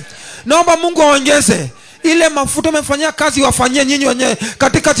la Yesu. Naomba Mungu aongeze. Ile mafuta umefanyia kazi wafanyie nyinyi wenyewe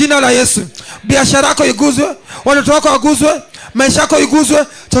katika jina la Yesu. Biashara yako iguzwe, watoto wako waguzwe, maisha yako iguzwe,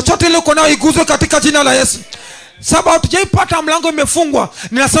 chochote ile uko nao iguzwe katika jina la Yesu. Sababu tujaipata mlango imefungwa,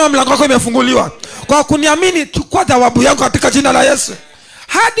 ninasema mlango wako imefunguliwa. Kwa kuniamini, chukua thawabu yako katika jina la Yesu.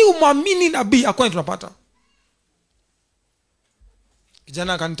 Hadi umwamini nabii, hakuna tunapata.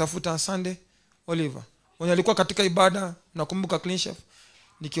 Kijana akanitafuta Sunday Oliver. Mwenye alikuwa katika ibada, nakumbuka clean chef.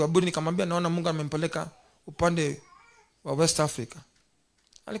 Nikiwabudi nikamwambia naona Mungu amempeleka upande wa West Africa.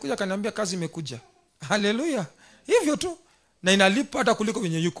 Alikuja akaniambia kazi imekuja. Haleluya. Hivyo tu. Na inalipa hata kuliko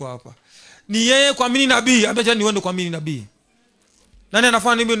wenye yuko hapa. Ni yeye kuamini nabii, ambaye ni wewe kuamini nabii. Nani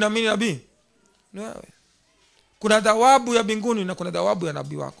anafanya nini naamini nabii? Ni wewe. Kuna thawabu ya mbinguni na kuna thawabu ya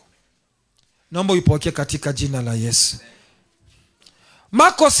nabii wako. Naomba uipokee katika jina la Yesu.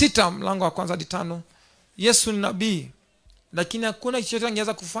 Marko 6 mlango wa 1 hadi 5. Yesu ni nabii, lakini hakuna chochote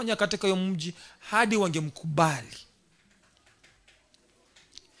angeweza kufanya katika hiyo mji hadi wangemkubali.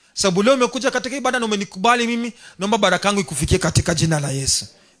 Sababu leo umekuja katika ibada na umenikubali mimi, naomba baraka yangu ikufikie katika jina la Yesu.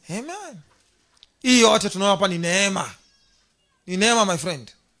 Amen. Hii yote tunaona hapa ni neema. Ni neema my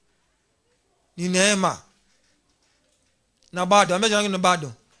friend. Ni neema. Na bado ambaye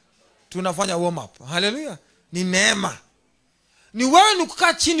bado tunafanya warm up. Haleluya. Ni neema. Ni wewe ni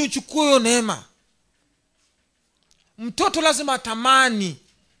kukaa chini uchukue hiyo neema. Mtoto lazima atamani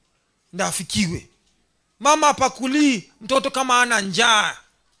ndio afikiwe. Mama apakuli mtoto kama ana njaa.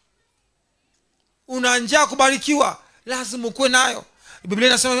 Una njaa kubarikiwa, lazima ukue nayo. Biblia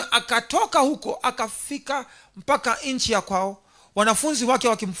inasema akatoka huko akafika mpaka nchi ya kwao, wanafunzi wake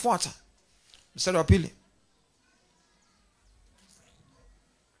wakimfuata. Mstari wa 2.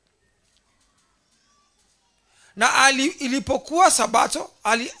 Na ilipokuwa Sabato,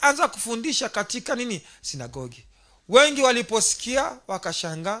 alianza kufundisha katika nini? Sinagogi. Wengi waliposikia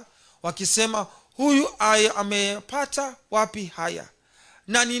wakashangaa, wakisema huyu amepata wapi haya?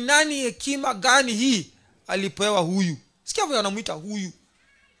 Na ni nani hekima gani hii alipewa huyu? Sikia vile anamuita huyu.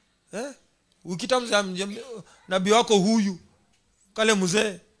 Ukita nabii wako huyu, kale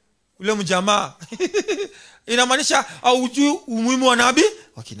mzee, ule mjamaa. Inamaanisha haujui umuhimu wa nabii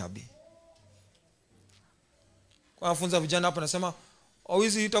wa kinabii. Kwa wafunza vijana hapa nasema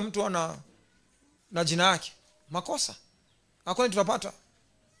hauwezi ita mtu na jina yake. Makosa. Hakuna tutapata.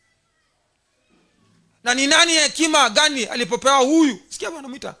 Na ni nani hekima gani alipopewa huyu? Sikia bwana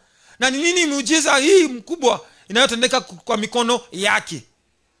anamuita. Na ni nini muujiza hii mkubwa inayotendeka kwa mikono yake?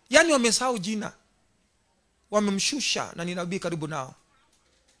 Yaani wamesahau jina. Wamemshusha na ni nabii karibu nao.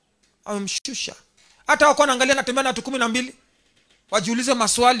 Wamemshusha. Hata wako wanaangalia anatembea na watu 12. Wajiulize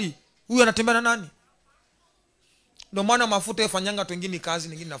maswali, huyu anatembea na nani? Ndio maana mafuta yafanyanga watu wengine kazi,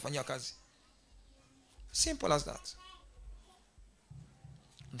 wengine nafanyia kazi. Simple as that.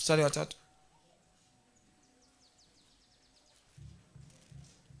 Mstari wa 3.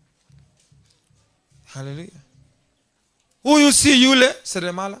 Haleluya. Huyu si yule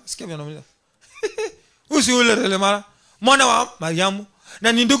seremala. Sikia vile anamwambia. Huyu si yule seremala, mwana wa Mariamu,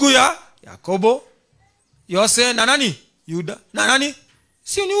 na ni ndugu ya Yakobo, Yose na nani? Yuda. Na nani?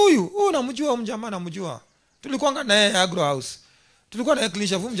 Si ni huyu. Huyu namjua, mjamaa namjua. Tulikuwa na yeye agro house. Tulikuwa na clean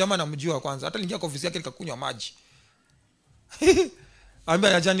chef, mjamaa namjua kwanza. Hata niingia kwa ofisi yake nikakunywa maji.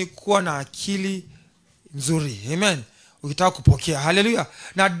 Ambia ajani kuwa na akili nzuri. Amen. Ukitaka kupokea. Haleluya.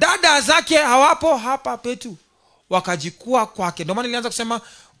 Na dada zake hawapo hapa petu, wakajikua kwake. Ndio maana nilianza kusema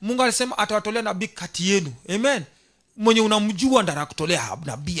Mungu alisema atawatolea nabii kati yenu. Amen. Mwenye unamjua ndiye atakutolea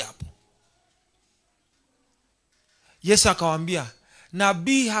nabii hapo. Yesu akawaambia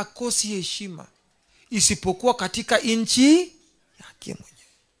nabii hakosi heshima isipokuwa katika nchi yake mwenyewe.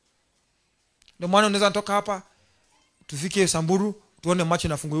 Ndio maana unaweza natoka hapa tufike Samburu tuone macho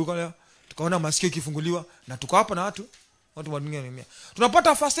yanafunguliwa leo, tukaona masikio kifunguliwa, na tuko hapa na watu wengine.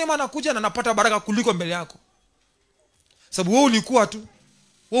 Tunapata fasema anakuja na anapata baraka kuliko mbele yako. Sababu wewe ulikuwa tu,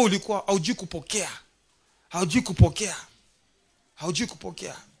 wewe ulikuwa haujui kupokea. Haujui kupokea. Haujui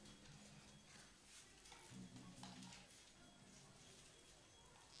kupokea.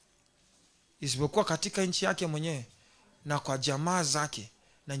 Isipokuwa katika nchi yake mwenyewe na kwa jamaa zake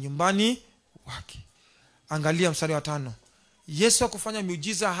na nyumbani wake. Angalia mstari wa 5. Yesu akufanya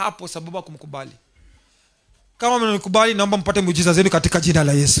miujiza hapo sababu ya kumkubali. Kama mnanikubali naomba mpate miujiza zenu katika jina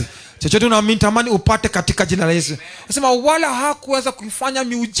la Yesu. Chochote unatamani upate katika jina la Yesu. Nasema wala hakuweza kufanya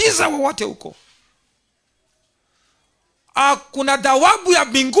miujiza wowote huko. Kuna thawabu ya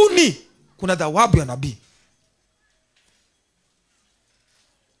mbinguni, kuna thawabu ya nabii.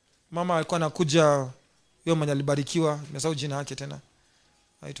 Mama alikuwa anakuja, yeye mwenye alibarikiwa, nimesahau jina yake tena.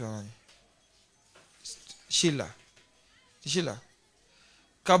 Aitwa nani? Sheila.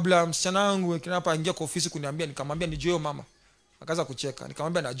 Kabla msichana wangu hapa aingia kwa ofisi kuniambia, nikamwambia nijue mama. Akaanza kucheka,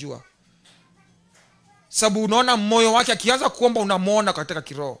 nikamwambia najua. Sababu unaona moyo wake akianza kuomba unamuona katika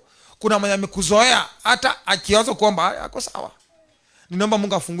kiroho. Kuna mwenye amekuzoea hata akianza kuomba yako sawa. Ninaomba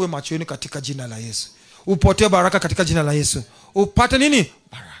Mungu afungue macho yenu katika jina la Yesu. Upotee baraka katika jina la Yesu. Upate nini?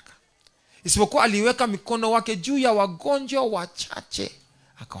 Baraka. Isipokuwa aliweka mikono wake juu ya wagonjwa wachache.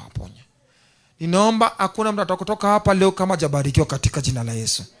 akawaponya. Ninaomba hakuna mtu atakutoka hapa leo kama hajabarikiwa katika jina la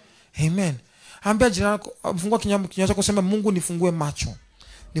Yesu. Amen. Ambia jirani yako, fungua kinywa chako kusema, Mungu nifungue macho.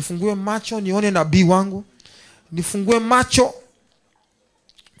 Nifungue macho nione nabii wangu. Nifungue macho.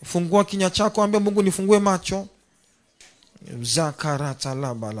 Fungua kinywa chako, ambia Mungu nifungue macho. Zakarata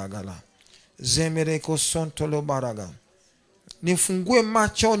la balagala. Zemereko sontolo baraga. Nifungue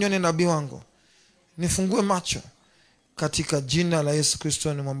macho nione nabii wangu. Nifungue macho. Katika jina la Yesu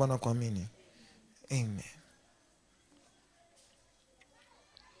Kristo nimeomba na kuamini. Amen.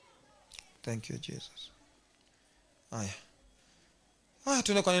 Thank you Jesus. Haya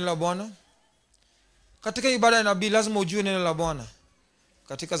tuende kwa neno la Bwana. Katika ibada ya nabii lazima ujue neno la Bwana.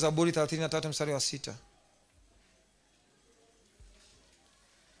 Katika Zaburi 33 mstari wa 6.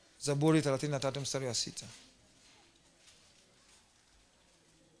 Zaburi 33 mstari wa 6.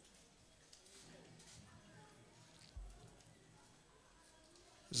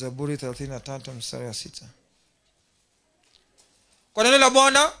 Zaburi 33 mstari wa 6. Kwa neno la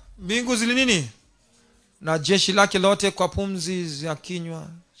Bwana mbingu zili nini? Na jeshi lake lote kwa pumzi za kinywa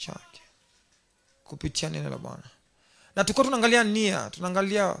chake. Kupitia neno la Bwana. Na tuko tunaangalia nia,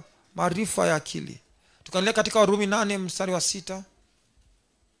 tunaangalia maarifa ya akili. Tukaangalia katika Warumi 8 mstari wa 6.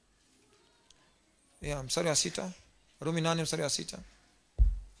 Mstari wa 6. Warumi 8 mstari wa 6.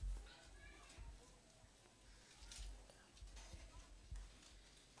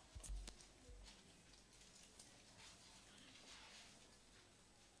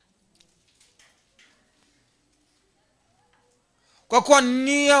 Kwa kuwa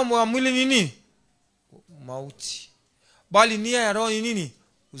nia ya mwili nini? Mauti. Bali nia ya roho ni nini?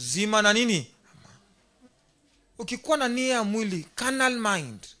 Uzima na nini? Ukikuwa na nia ya mwili, carnal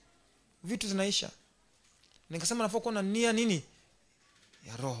mind, vitu zinaisha. Nikasema nafaa kuwa na nia nini?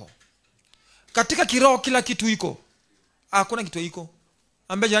 Ya roho. Katika kiroho kila kitu iko. Hakuna kitu iko.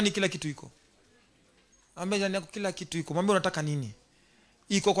 Ambia jirani kila kitu iko. Ambia jirani yako kila kitu iko. Mwambie unataka nini?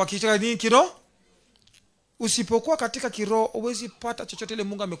 Iko kwa kitu nini kiroho? Usipokuwa katika kiroho huwezi pata chochote ile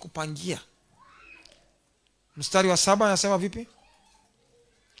Mungu amekupangia. Mstari wa 7 anasema vipi?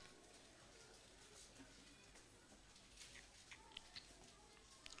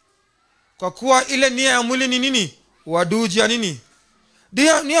 Kwa kuwa ile nia ya mwili ni nini? Waduji ya nini?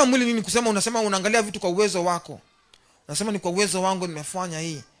 Nia ya mwili nini? Kusema unasema unaangalia vitu kwa uwezo wako. Unasema ni kwa uwezo wangu nimefanya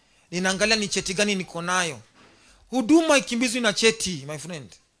hii. Ninaangalia ni cheti gani niko nayo. Huduma ikimbizwi na cheti, my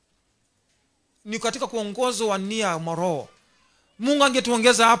friend. Ni katika kuongozwa wa nia ya roho. Mungu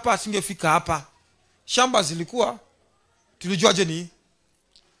angetuongeza hapa asingefika hapa. Shamba zilikuwa tulijuaje ni?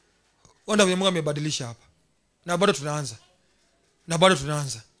 Ona Mungu amebadilisha hapa. Na bado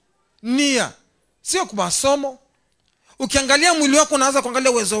tunaanza. Nia sio kwa masomo. Ukiangalia mwili wako unaanza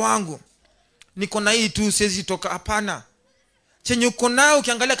kuangalia uwezo wangu. Niko na hii tu siwezi toka, hapana. Chenye uko nayo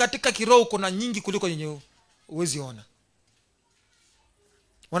ukiangalia katika kiroho uko na nyingi kuliko yenye uwezi ona.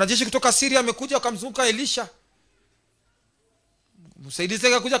 Wanajeshi kutoka Syria amekuja akamzunguka Elisha. Msaidizi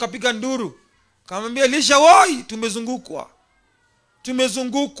akakuja akapiga nduru. Akamwambia Elisha, "Woi, tumezungukwa."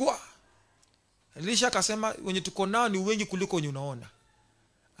 Elisha akasema wenye tuko nao ni wengi kuliko wenye unaona.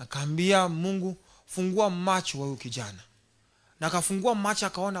 Akaambia Mungu, fungua macho wa huyu kijana. Na akafungua macho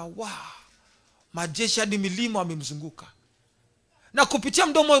akaona, majeshi hadi milima wamemzunguka. Na kupitia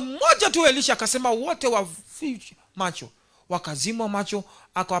mdomo mmoja tu Elisha akasema wote wafiche macho. Wakazimwa macho,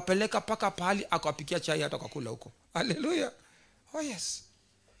 akawapeleka paka pahali akawapikia chai hata kula huko. Haleluya. Oh yes.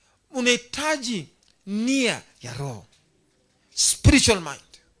 Unahitaji nia ya roho. Spiritual mind.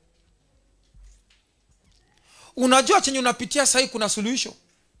 Unajua chenye unapitia sasa kuna suluhisho.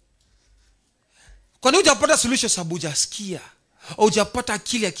 Kwa nini hujapata suluhisho? Sababu hujasikia au hujapata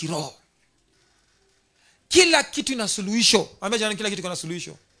akili ya kiroho. Kila kitu ina suluhisho. Ambia jana kila kitu kina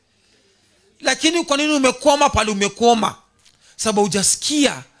suluhisho. Lakini kwa nini umekwama pale umekwama? Sababu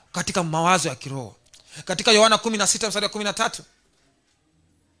hujasikia katika mawazo ya kiroho. Katika Yohana 16 mstari wa 13.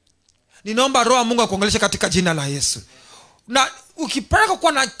 Ninaomba roho ya Mungu akuongeleshe katika jina la Yesu. Na ukipata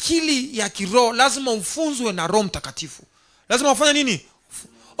kuwa na akili ya kiroho lazima ufunzwe na Roho Mtakatifu. Lazima ufanye nini?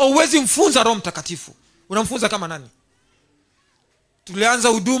 Huwezi mfunza Roho Mtakatifu. Unamfunza kama nani? Tulianza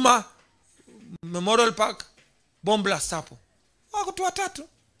huduma Memorial Park, bomb blast hapo. Watu 3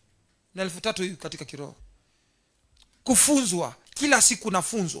 na 3,000 katika kiroho. Kufunzwa kila siku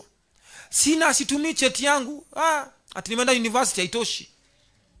nafunzwa. Situmii cheti yangu. Ati nimeenda university haitoshi.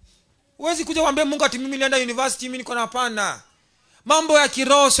 Huwezi kuja kuambia Mungu ati mimi nilienda university mimi niko na, hapana. Mambo ya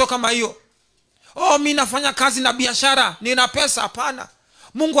kiroho sio kama hiyo. Mimi nafanya kazi na biashara, nina pesa, hapana.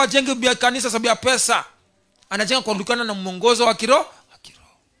 Mungu ajenge kanisa sababu ya pesa. Anajenga kwa kutokana na mwongozo wa kiroho.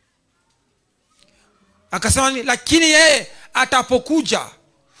 Akasema lakini yeye atapokuja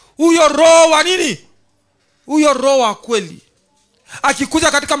huyo roho wa nini? Huyo roho wa kweli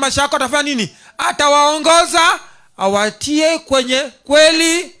akikuja katika maisha yako atafanya nini? Atawaongoza awatie kwenye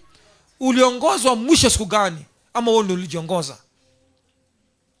kweli. Uliongozwa mwisho siku gani? Ama wewe ndio ulijiongoza?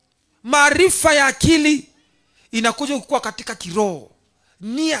 Maarifa ya akili inakuja kukua katika kiroho,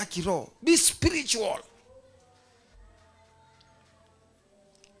 nia kiroho. Be spiritual.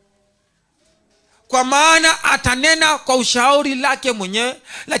 Kwa maana atanena kwa ushauri lake mwenyewe,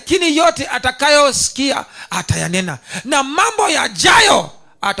 lakini yote atakayosikia atayanena, na mambo yajayo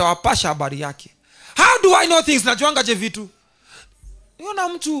atawapasha habari yake. How do I know things? Najuanga je vitu? Unaona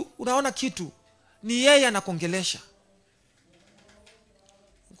mtu, unaona kitu, ni yeye anakuongelesha.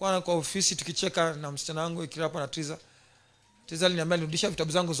 Kwa ofisi tukicheka na msichana wangu ikirapa na Triza. Triza aliniambia nirudisha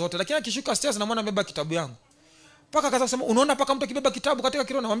vitabu zangu zote, lakini akishuka stairs na mwana amebeba kitabu yangu. Paka akaanza kusema, unaona paka mtu akibeba kitabu katika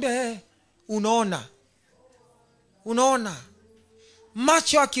kiroho? Namwambia unaona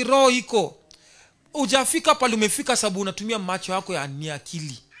macho ya kiroho iko. Hujafika pale umefika sababu unatumia macho yako ya ni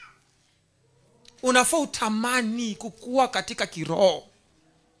akili. Unafaa utamani kukua katika kiroho,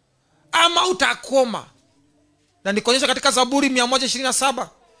 ama utakoma. Na nikuonyesha katika Zaburi 127,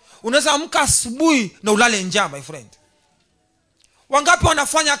 unaweza amka asubuhi na ulale njaa, my friend. Wangapi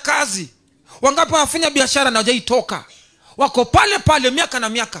wanafanya kazi, wangapi wanafanya biashara na hawajaitoka, wako pale pale miaka na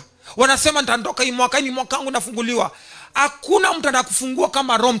miaka, wanasema nitaondoka hii mwaka, hii mwaka wangu nafunguliwa. Hakuna mtu anakufungua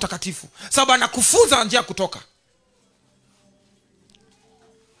kama Roho Mtakatifu, sababu anakufunza njia kutoka.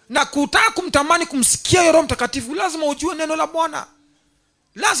 Na kutaka kumtamani kumsikia Roho Mtakatifu, lazima ujue neno la Bwana.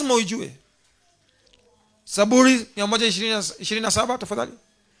 Lazima ujue. Zaburi 127 tafadhali.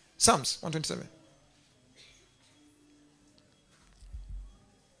 Psalms 127.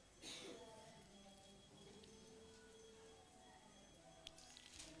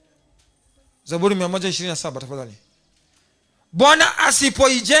 Zaburi 127 tafadhali. Bwana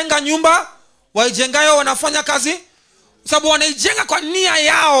asipoijenga nyumba, waijengayo wanafanya kazi. Sababu wanaijenga kwa nia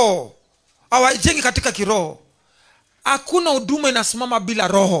yao, hawaijengi katika kiroho. Hakuna huduma inasimama bila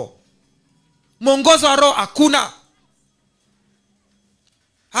roho. Mwongozo wa roho hakuna.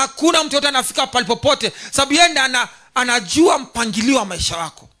 Hakuna mtu yote anafika palipopote, sababu yeye ndiye anajua mpangilio wa maisha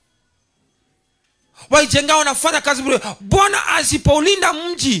wako. Waijengao wanafanya kazi bure. Bwana asipoulinda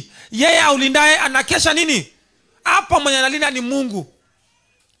mji, yeye aulindaye anakesha nini? Hapa mwenye analinda ni Mungu.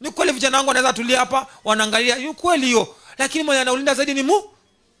 Ni kweli vijana wangu wanaweza tulia hapa wanaangalia, ni kweli hiyo, lakini mwenye anaulinda zaidi ni Mungu.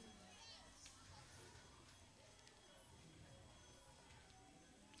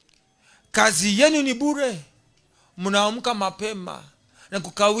 Kazi yenu ni bure. Mnaamka mapema na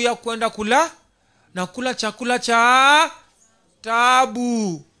kukawia kwenda kula na kula chakula cha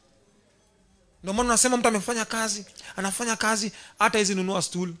taabu. Ndio maana nasema mtu amefanya kazi, anafanya kazi hata hizi nunua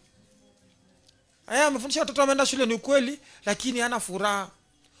stool. Amefundisha watoto wameenda shule, ni kweli, lakini hana furaha.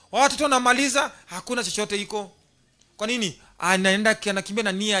 Watoto wanamaliza hakuna chochote iko. Kwa nini? Anaenda anakimbia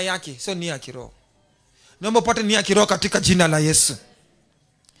na nia yake, sio nia ya kiroho. Naomba upate nia ya kiroho katika jina la Yesu.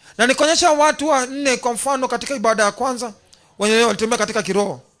 Na nikuonyesha watu wanne kwa mfano katika ibada ya kwanza wenyewe walitembea katika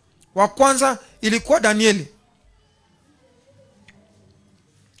kiroho. Wa kwanza ilikuwa Danieli.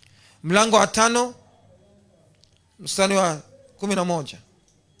 Mlango wa 5 mstari wa 11.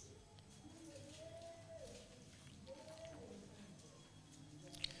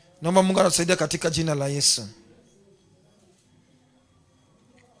 Naomba Mungu atusaidie katika jina la Yesu.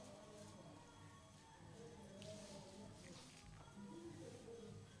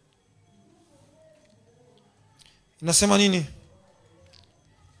 Inasema nini?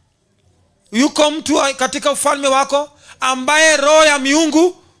 Yuko mtu katika ufalme wako ambaye roho ya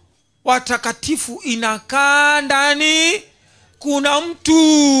miungu watakatifu inakaa ndani. Kuna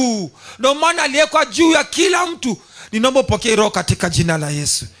mtu, ndio maana aliyekuwa juu ya kila mtu. Ninaomba upokee roho katika jina la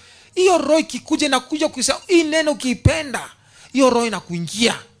Yesu. Hiyo roho ikikuja na kuja kusema hii neno ukipenda, hiyo roho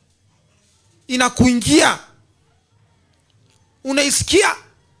inakuingia. Inakuingia. Unaisikia?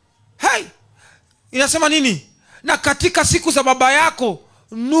 Hey! Inasema nini? Na katika siku za baba yako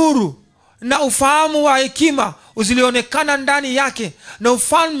nuru na ufahamu wa hekima uzilionekana ndani yake, na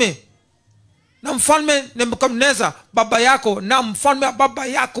mfalme Nebukadneza baba yako na mfalme wa baba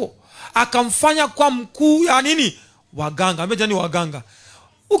yako akamfanya kwa mkuu ya nini? Waganga. Ameja ni waganga.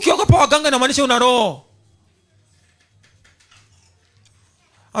 Ukiogopa waganga inamaanisha una roho.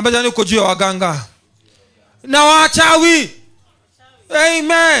 Ameja ni uko juu ya waganga na wachawi.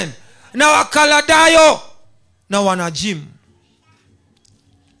 Amen. Na wakaladayo na wanajimu.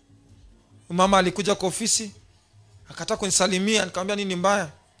 Mama alikuja kwa ofisi, akataka kunisalimia, nikamwambia nini mbaya?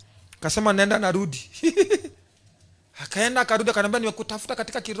 Akasema naenda narudi. Akaenda akarudi, akaniambia nimekutafuta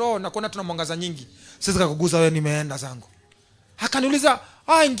katika kiroho na kuona tuna mwangaza nyingi. Sisi kakuguza wewe, nimeenda zangu. Akaniuliza,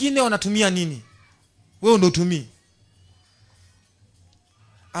 wengine wanatumia nini? Wewe ndio utumii.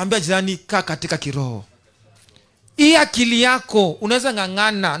 Ambia jirani, kaa katika kiroho. Hii akili yako unaweza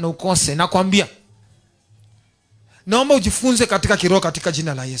ngangana na ukose. Nakwambia, naomba ujifunze katika kiroho katika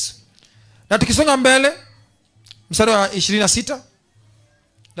jina la Yesu. Na tukisonga mbele, mstari wa 26,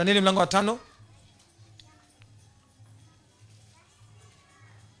 Danieli mlango wa 5.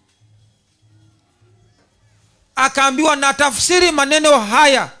 Akaambiwa na tafsiri maneno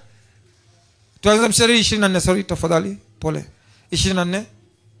haya. Tuanze mstari 24, sorry tafadhali, pole. 24.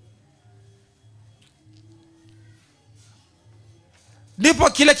 Ndipo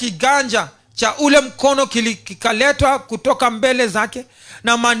kile kiganja cha ule mkono kikaletwa kutoka mbele zake,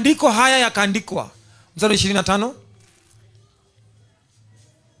 na maandiko haya yakaandikwa. Mstari 25.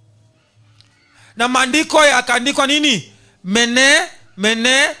 Na maandiko yakaandikwa nini?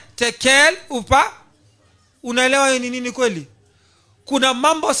 Mene, tekel, upa. Unaelewa ni nini kweli? Kuna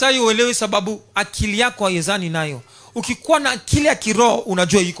mambo sasa uelewi sababu akili yako haizani nayo. Ukikuwa na akili ya kiroho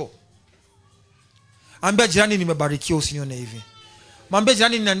unajua iko. Ambia jirani, nimebarikiwa, usinione hivi. Mwambie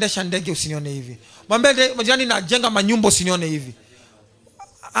jirani, ninaendesha ndege, usinione hivi. Mwambie jirani, najenga manyumba, usinione hivi.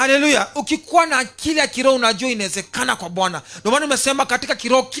 Haleluya. Ukikuwa na akili ya kiroho unajua inawezekana kwa Bwana. Ndio maana nimesema katika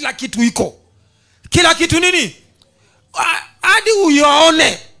kiroho kila kitu iko. Kila kitu nini? Hadi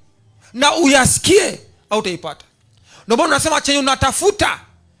uyaone na uyasikie au utaipata. Ndio maana unasema chenye unatafuta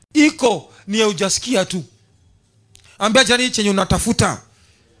iko, ni hujasikia tu. Ambia jirani, chenye unatafuta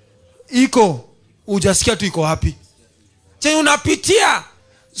iko, hujasikia tu iko wapi. Chenye unapitia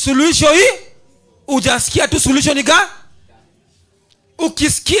solution hii, hujasikia tu solution ni gani.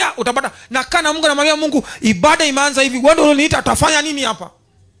 Ukisikia utapata. Na kana Mungu anamwambia Mungu, ibada imeanza hivi, wewe ndio unaniita, utafanya nini hapa?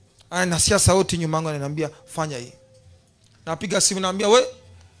 Nasikia sauti nyuma yangu ananiambia fanya hii. Napiga simu naambia, we,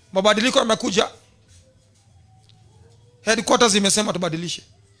 mabadiliko yamekuja. Headquarters imesema tubadilishe.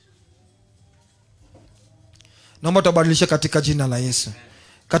 Naomba tubadilishe katika jina la Yesu.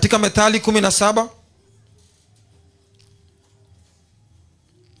 Katika Methali 17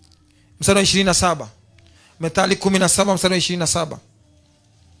 mstari wa 27. Methali 17 mstari wa 27.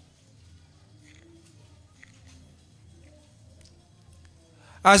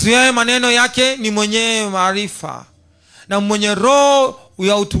 Azuiaye maneno yake ni mwenye maarifa, na mwenye roho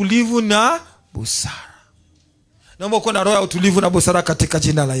ya utulivu na busara. Naomba uko na roho ya utulivu na busara katika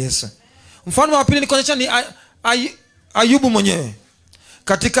jina la Yesu. Mfano wa pili nikuonyesha ni Ayubu mwenyewe.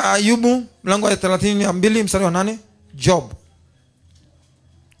 Katika Ayubu mlango wa 32 mstari wa 8. Job.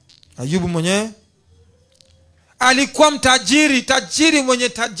 Ayubu mwenyewe alikuwa tajiri mwenye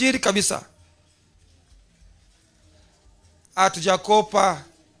tajiri kabisa. Hatujakopa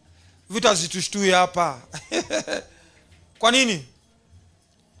vitu asitushtue hapa. Kwa nini?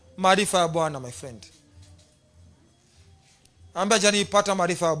 Maarifa ya Bwana, my friend. Ambia jani, ipata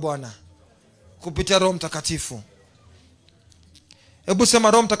maarifa ya Bwana kupitia Roho Mtakatifu. Hebu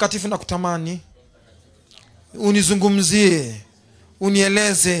sema, Roho Mtakatifu nakutamani, unizungumzie,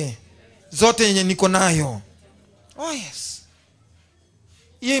 unieleze zote yenye niko nayo. Oh yes.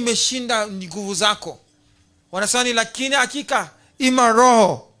 Hiyo imeshinda nguvu zako. Wanasema ni lakini hakika ima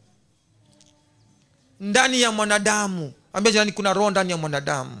roho ndani ya mwanadamu. Ambia jirani, kuna roho ndani ya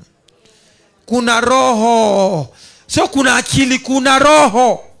mwanadamu. Kuna roho. Sio kuna akili, kuna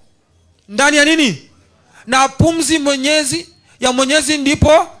roho. Ndani ya nini? Na pumzi ya Mwenyezi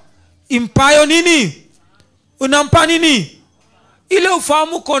ndipo impayo nini? Unampa nini? Ile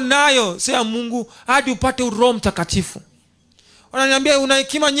ufahamu uko nayo sio ya Mungu hadi upate Roho Mtakatifu. Wananiambia una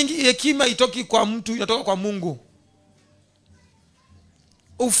hekima nyingi. Hekima itoki kwa mtu, inatoka kwa Mungu.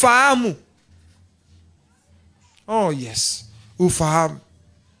 Ufahamu. Oh yes, ufahamu.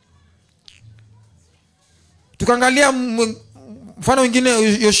 Tukaangalia mfano mwingine,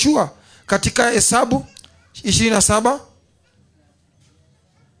 Yoshua katika Hesabu 27.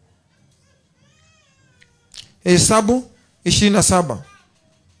 Hesabu 27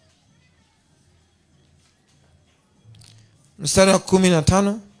 mstari wa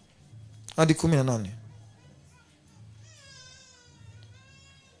 15 hadi 18.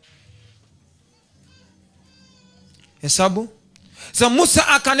 Hesabu. Sasa Musa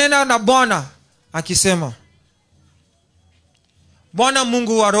akanena na Bwana akisema, Bwana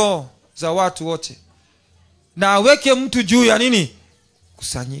Mungu wa roho za watu wote, na aweke mtu juu ya nini?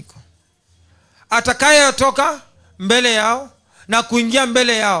 Kusanyiko, atakayetoka mbele yao na kuingia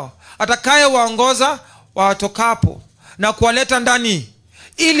mbele yao, atakayewaongoza watokapo na kuwaleta ndani,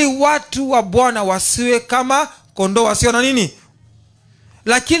 ili watu wa Bwana wasiwe kama kondoo wasio na nini.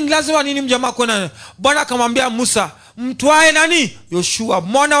 Lakini lazima nini mjamaa kwenda? Bwana akamwambia Musa, mtwae nani? Yoshua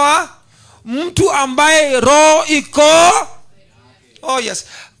mwana wa mtu ambaye roho iko Oh yes.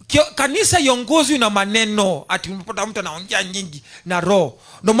 Kanisa iongozwi na maneno ati unapata mtu anaongea nyingi na roho.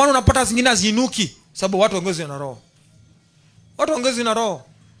 Ndio maana unapata zingine haziinuki sababu watu waongozwi na roho. Watu waongozwi na roho.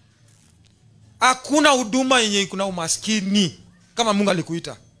 Hakuna huduma yenye kuna umaskini kama Mungu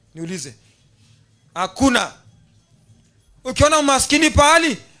alikuita. Niulize. Hakuna. Ukiona umaskini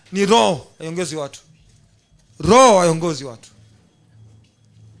pahali ni roho haiongozi watu. Roho haiongozi watu.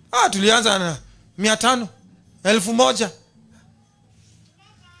 Tulianza na 500, 1000.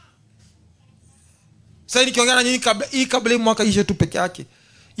 Sasa nikiongea na nyinyi kabla mwaka ishe tu peke yake.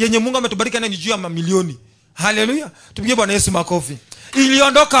 Yenye Mungu ametubariki na ni juu ya mamilioni. Haleluya. Tupige Bwana Yesu makofi.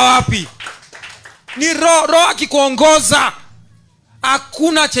 Iliondoka wapi? Ni roho akikuongoza.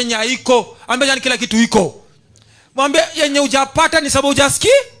 Hakuna chenye iko. Ambia kila kitu iko. Mwambie yenye hujapata ni sababu hujasikii.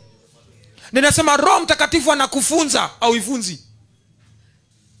 Ninasema Roho Mtakatifu anakufunza au ifunzi.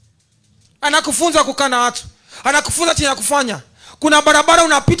 Anakufunza kukaa na watu. Anakufunza chenye kufanya. Kuna barabara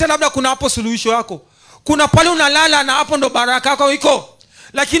unapita labda kuna hapo suluhisho yako. Kuna pale unalala na hapo ndo baraka yako iko.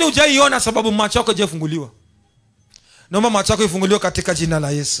 Lakini hujaiona sababu macho yako hajafunguliwa. Naomba macho yako ifunguliwe katika jina la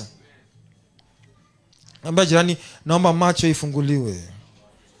Yesu. Naomba jirani, naomba macho ifunguliwe.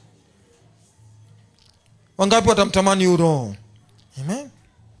 Wangapi watamtamani Roho? Amen.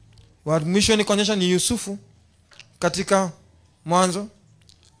 Wa mwisho ni kuonyesha ni Yusufu katika Mwanzo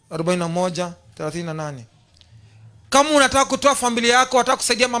 41:38. Kama unataka kutoa familia yako, unataka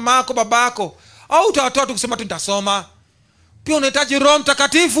kusaidia mama yako, baba yako, au utawatoa tu kusema tu nitasoma. Pia unahitaji Roho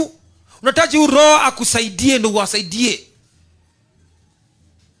Mtakatifu. Unahitaji Roho akusaidie ndio uwasaidie.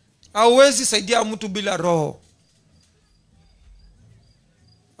 Hauwezi saidia mtu bila Roho.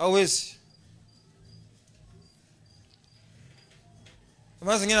 Hauwezi.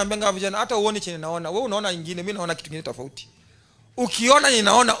 Mara zingine naambia vijana hata uone chenye naona, wewe unaona nyingine, mimi naona kitu kingine tofauti. Ukiona yenye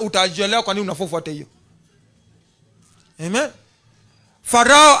naona utajielewa kwa nini unafuata hiyo. Amen.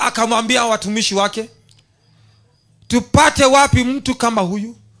 Farao akamwambia watumishi wake, tupate wapi mtu kama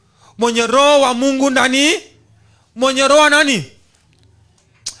huyu? Mwenye roho wa Mungu ndani. Mwenye roho nani?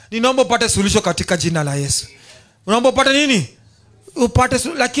 Ninaomba upate suluhisho katika jina la Yesu. Unaomba upate nini? Upate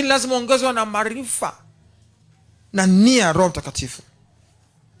suluhisho, lakini lazima ongezwe na maarifa na nia Roho Mtakatifu.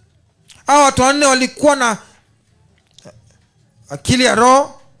 Hao watu wanne walikuwa na akili ya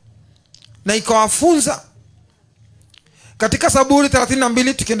Roho na ikawafunza. Katika Zaburi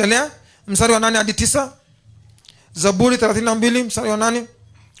 32 tukiendelea mstari wa 8 hadi 9. Zaburi 32 mstari wa 8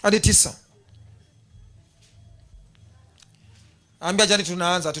 hadi 9. Ambia jani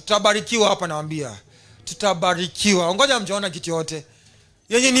tunaanza. Tutabarikiwa hapa naambia. Tutabarikiwa. Ngoja mjaona kitu yote.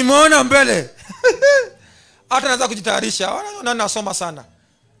 Yenye nimeona mbele. Hata naanza kujitayarisha. Wana nasoma sana.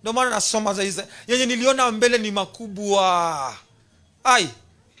 Ndio maana nasoma zaidi. Yenye niliona mbele ni makubwa. Ai.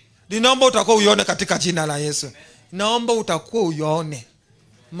 Ninaomba utakuwa uione katika jina la Yesu. Naomba utakuwa uione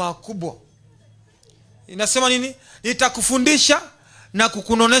makubwa. Inasema nini? Nitakufundisha na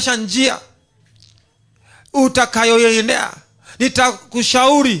kukunonesha njia utakayoiendea.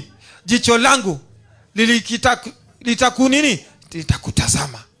 Nitakushauri, jicho langu litaku nini?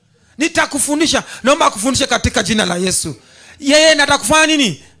 Litakutazama. Nitakufundisha. Naomba akufundishe katika jina la Yesu. Yeye atakufanya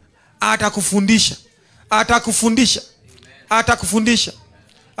nini? Atakufundisha. Atakufundisha. Atakufundisha.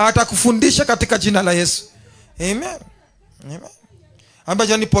 Atakufundisha katika jina la Yesu. Amen. Amen.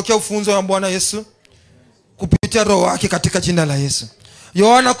 Ambaye nipokea ufunzo wa Bwana Yesu kupitia Roho wake katika jina la Yesu.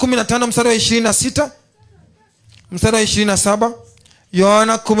 Yohana 15 mstari wa 26. Mstari wa 27.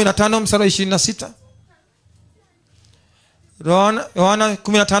 Yohana 15 mstari wa 26. Yohana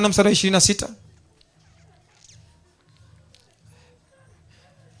 15 mstari wa 26.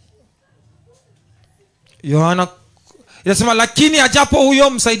 Yohana inasema lakini ajapo huyo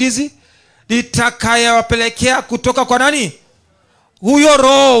msaidizi nitakayewapelekea kutoka kwa nani? Huyo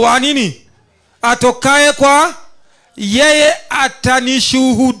Roho wa nini? Atokaye kwa yeye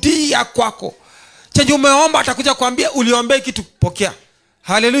atanishuhudia kwako. Chenye umeomba atakuja kuambia uliombea kitu pokea.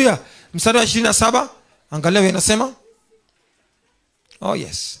 Haleluya. Mstari wa 27 angalia inasema oh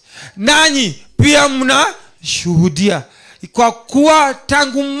yes. Nanyi pia mnashuhudia kwa kuwa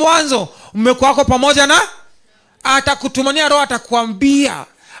tangu mwanzo mmekuwa pamoja na atakutumania Roho atakwambia,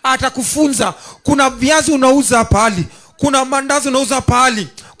 atakufunza. Kuna viazi unauza pale, kuna mandazi unauza pale,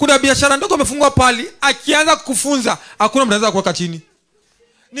 kuna biashara ndogo umefungua pale. Akianza kukufunza hakuna mtu anaweza kuweka chini.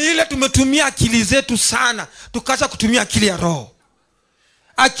 Ni ile tumetumia akili zetu sana, tukaacha kutumia akili ya Roho.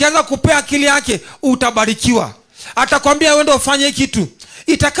 Akianza kupea akili yake utabarikiwa. Atakwambia wewe ndio ufanye kitu.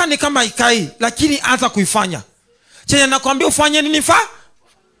 Itakaa ni kama ikai, lakini anza kuifanya. Chenye nakwambia ufanye nini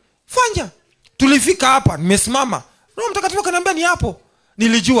fanya. Tulifika hapa, nimesimama. Roho Mtakatifu kaniambia ni hapo.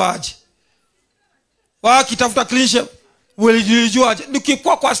 Nilijua aje. Wakitafuta clean shape, Ulijuaje?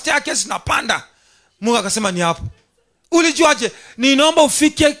 Nikikuwa kwa staircase napanda. Mungu akasema ni hapo. Ulijuaje? Ninaomba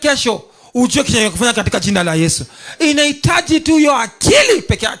ufike kesho ujue kile kufanya katika jina la Yesu. Inahitaji tu hiyo akili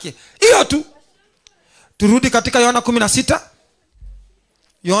peke yake. Hiyo tu. Turudi katika Yohana 16.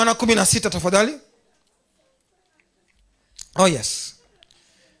 Yohana 16 tafadhali. Oh yes.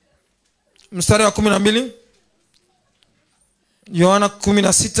 Mstari wa 12. Yohana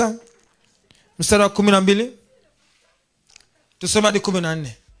 16 mstari wa 12. Tusome hadi 14.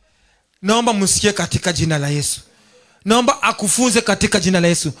 Naomba msikie katika jina la Yesu. Naomba akufunze katika jina la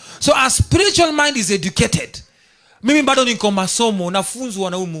Yesu. So a spiritual mind is educated. Mimi bado niko masomo,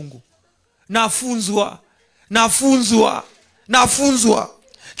 nafunzwa na huyu Mungu. Nafunzwa.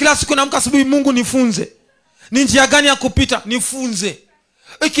 Kila siku naamka asubuhi, Mungu nifunze. Ni njia gani ya kupita? Nifunze.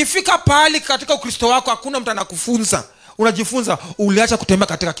 Ikifika pahali katika Ukristo wako hakuna mtu anakufunza, unajifunza, uliacha kutembea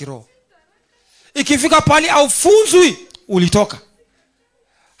katika kiroho. Ikifika pahali haufunzwi, ulitoka.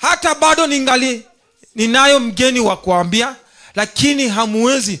 Hata bado ninayo mgeni wa kuambia, lakini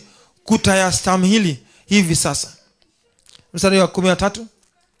hamuwezi kutayastahimili hivi sasa. Mstari wa 13.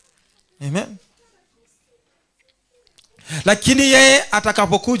 Amen. Lakini yeye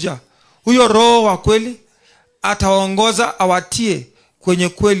atakapokuja, huyo Roho wa kweli, atawaongoza awatie kwenye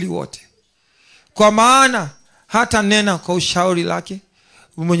kweli wote. Kwa maana hata nena kwa ushauri lake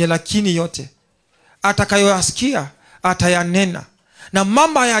mwenye, lakini yote atakayoyasikia atayanena, na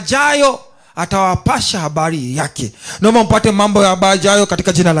mambo yajayo atawapasha habari yake. Naomba mpate mambo yajayo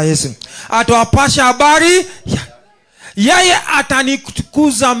katika jina la Yesu. Atawapasha habari yeye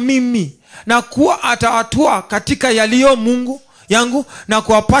atanikuza mimi, na kuwa atawatua katika yaliyo Mungu yangu, na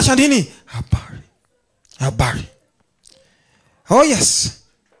kuwapasha nini? Habari. Oh yes.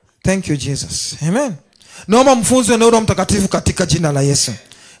 Thank you Jesus. Amen. Naomba mfunzwe na Roho Mtakatifu katika jina la Yesu.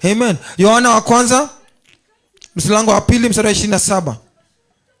 Amen. Yohana wa kwanza mlango wa 2 mstari wa 27.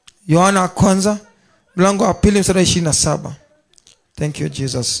 Yohana wa kwanza mlango wa 2 mstari wa 27. Thank you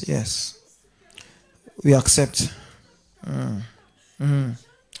Jesus. Yes. We accept.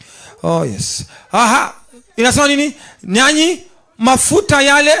 Oh yes. Aha. Inasema nini? Nanyi mafuta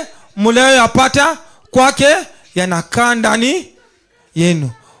yale mlioyapata kwake yanakaa ndani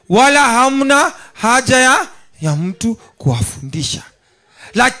yenu, wala hamna haja ya mtu kuwafundisha.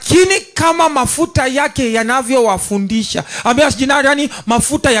 Lakini kama mafuta yake yanavyowafundisha, ambia jina gani?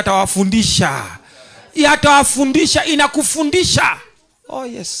 Mafuta yatawafundisha. Inakufundisha. Oh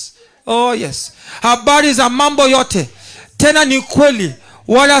yes. Oh yes. Habari za mambo yote, tena ni kweli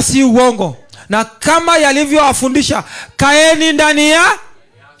wala si uongo. Na kama yalivyowafundisha, kaeni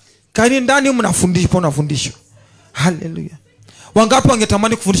ndani mnafundishwa. Hallelujah. Wangapi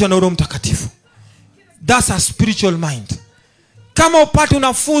wangetamani kufundishwa na Roho Mtakatifu? That's a spiritual mind. Kama upate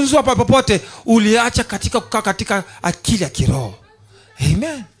unafunzwa popote, uliacha katika kukaa katika akili ya kiroho.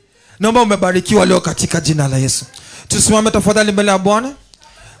 Amen. Naomba umebarikiwa leo katika jina la Yesu. Tusimame tafadhali mbele ya Bwana.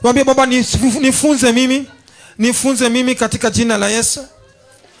 Mwambie Baba, nifunze mimi katika jina la Yesu.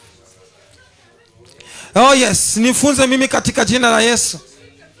 Oh yes, nifunze mimi katika jina la Yesu.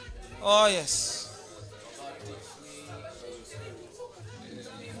 Oh yes.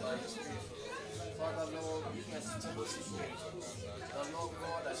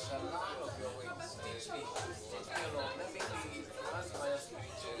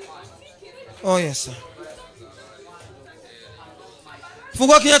 Oh yes.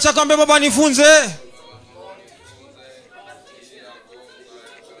 Fungua kinywa chako, ambie Baba nifunze.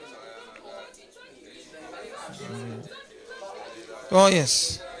 Oh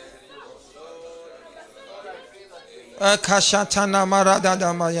yes. Akashatana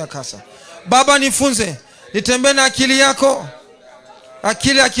marada maya kasa. Baba nifunze, nitembee na akili yako,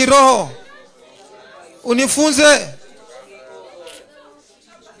 akili ya kiroho. Unifunze.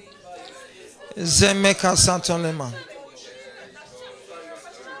 Zemeka santonema.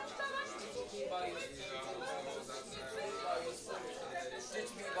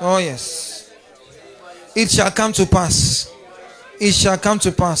 Oh yes. It shall come to pass. It shall come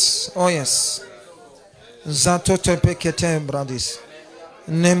to pass. Oh yes. Zatote pekete bradis.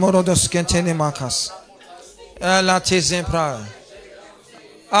 Nemorodos kentene makas. Ela tezempra.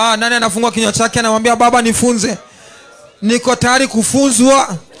 Nani anafungua kinywa chake anamwambia Baba nifunze. Niko tayari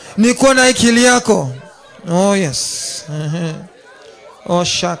kufunzwa. Niko na akili yako. Oh yes. Oh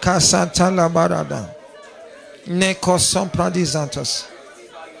shakasa tala barada. Neko sompradizantos.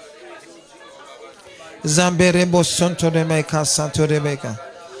 Zamberebo sonto de meka santo de meka.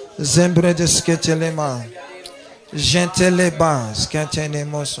 Zembre de sketelema. Genteleba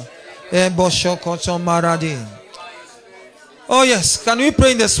sketenemoso. Ebo shokoto maradi. Oh yes. Can we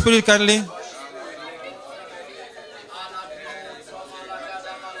pray in the spirit kindly?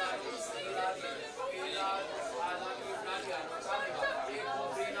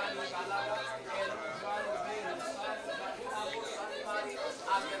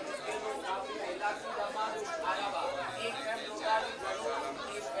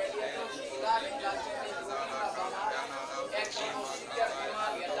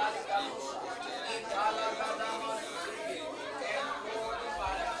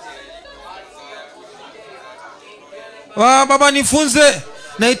 Baba nifunze.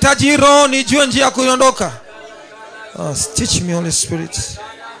 Nahitaji roho nijue njia ya kuondoka. Teach me, Holy Spirit.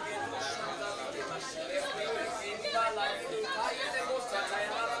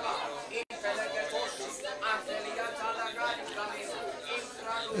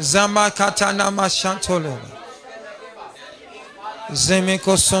 Zama katana mashantolo.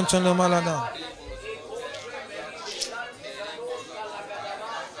 Zemeko sontono malada.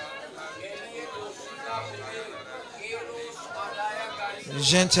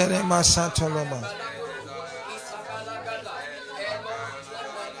 Gentere masantoloma.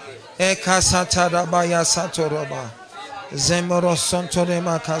 Eka santaraba ya santoroba. Zemoro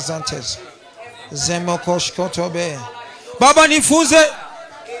sontorema kazantes. Zemokoshkotobe. Baba nifunze.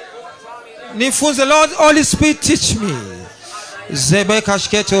 Nifunze, Lord, Holy Spirit, teach me.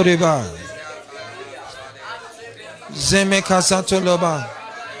 Zebekashketo riba. Zemekasantoloba.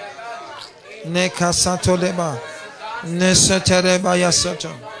 Nekasantoleba. Nesetereba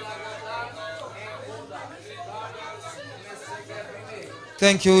yasoto.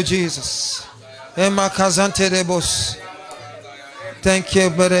 Thank you, Jesus. Ema kazanterebos. Thank you,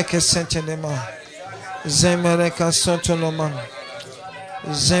 Bereke Sentenema. Zemereka Sotoloman.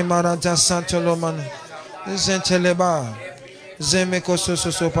 Zemarada Santoloman. Zenteleba. Zemeko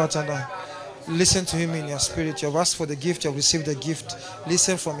Sosopatana. Listen to him in your spirit. You have asked for the gift, you have received the gift.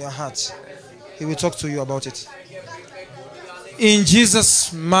 Listen from your heart. He will talk to you about it. In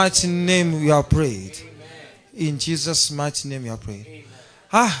Jesus' mighty name we have prayed. In Jesus' mighty name we have prayed.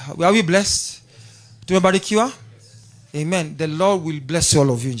 Are we blessed? Tumebarikiwa? Amen. The Lord will bless all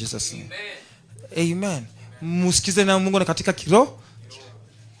of you in Jesus' name. Amen. Musikize na Mungu na katika kiroho.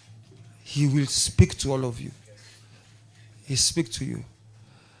 He will speak to all of you. He speak to you.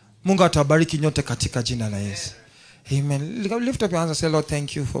 Mungu atabariki nyote katika jina la Yesu. Amen. Lift up your hands and say, Lord,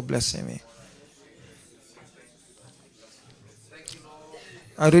 thank you for blessing me.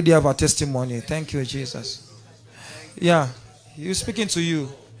 I already have a testimony. Thank you, Jesus. Yeah, he's speaking to you.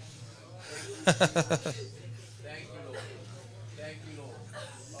 Thank you, Lord. Thank you, Lord.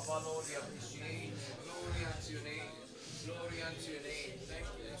 Baba, Lord, we appreciate. Glory unto your name. Glory unto your name. Thank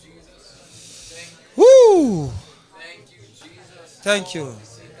you, Jesus. Thank you. Woo! Thank you, Jesus. Thank you. Lord, we say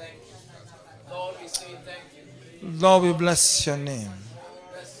thank you. Lord, we say thank you. Lord, we bless your name.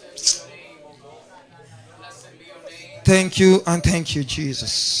 Blessed be your name, O God. Blessed be your name. Thank you and thank you,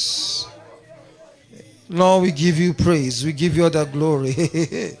 Jesus. Lord, we give you praise. We give you all the glory.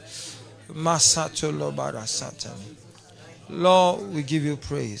 Lord, we give you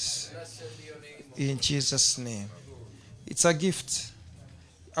praise. In Jesus' name. It's a gift.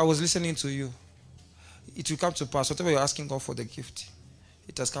 I was listening to you. It will come to pass. Whatever you're asking God for the gift,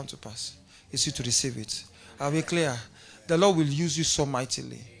 it has come to pass. It's you to receive it. Are we clear? The Lord will use you so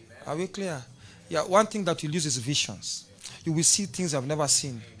mightily. Are we clear? Yeah, one thing that you'll use is visions. You will see things I've never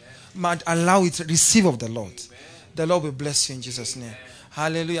seen. But allow it, receive of the Lord. The Lord will bless you in Jesus' name.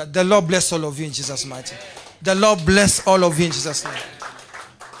 Hallelujah. The Lord bless all of you in Jesus' mighty name. The Lord bless all of you in Jesus' name.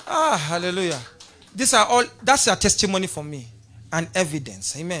 Hallelujah. These are all, that's a testimony for me. An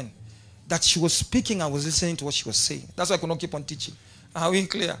evidence. Amen. That she was speaking, I was listening to what she was saying. That's why I could not keep on teaching. Are we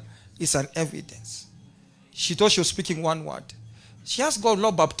clear? It's an evidence. She thought she was speaking one word. She asked God,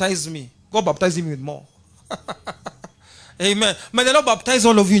 Lord, baptize me. God baptized me with more. Amen. May the Lord baptize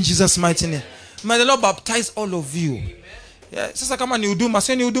all of you in Jesus' mighty name. May the Lord baptize all of you. Yeah, sasa kama ni huduma,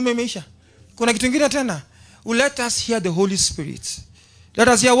 sio ni huduma imeisha. Kuna kitu kingine tena. Let us hear the Holy Spirit. Let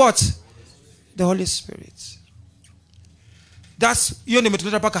us hear what? The Holy Spirit. That's hiyo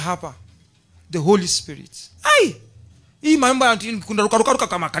nimetuleta paka hapa. The Holy Spirit. Ai! Hii mambo ya kuruka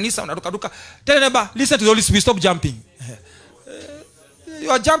kama kanisa unaruka. Tell neighbor, listen to the Holy Spirit, stop jumping. You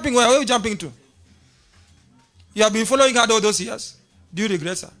are jumping, where are you jumping to? You have been following her all those years. Do you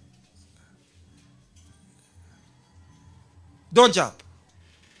regret her? Don't jump.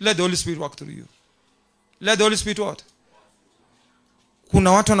 Let the Holy Spirit work through you. Let the Holy Spirit what?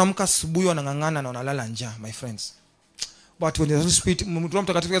 Kuna watu wanaamka asubuhi wanangangana na wanalala njaa, my friends. But when the Holy Spirit, Roho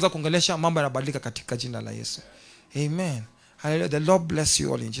Mtakatifu anaweza kuongelesha, mambo yanabadilika katika jina la Yesu. Amen. Hallelujah. The Lord bless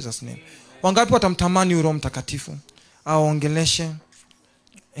you all in Jesus' name. Wangapi watamtamani Roho Mtakatifu aongeleshe?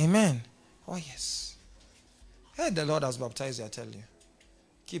 Amen. Oh yes. Hey, the Lord has baptized you, I tell you.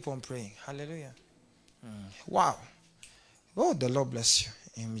 Keep on praying. Hallelujah. Wow. Oh, the Lord bless you.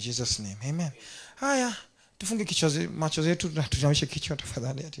 In Jesus' name. Amen. Haya, tufunge macho zetu na tujamishe kichwa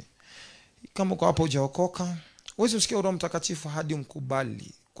tafadhali ati. Kama uko hapo hujaokoka, uweze usikie Roho Mtakatifu hadi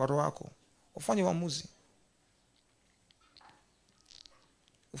umkubali kwa roho yako. ufanye uamuzi.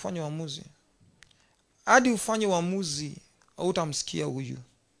 Ufanye uamuzi. Hadi ufanye uamuzi, hautamsikia huyu.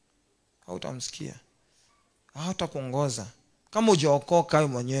 Hautamsikia. Hautakuongoza. Kama hujaokoka wewe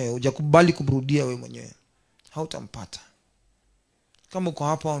mwenyewe, hujakubali kumrudia wewe mwenyewe, hautampata. Kama uko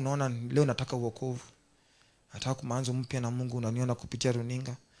hapa unaona leo nataka uokovu, nataka kuanza mpya na Mungu, unaniona kupitia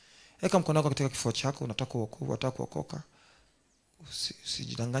runinga, weka mkono wako katika kifua chako, unataka uokovu, unataka kuokoka.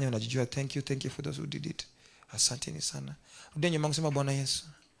 Usijidanganye, unajijua. Thank you for those who did it. Asanteni sana. Rudia nyuma kusema, Bwana Yesu,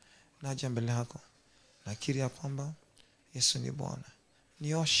 naja mbele yako. Nakiri ya kwamba Yesu ni Bwana.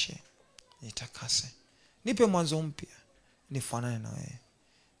 Nioshe, nitakase. Nipe mwanzo mpya, nifanane na wewe.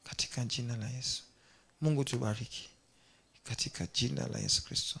 Katika jina la Yesu. Mungu tubariki. Katika jina la Yesu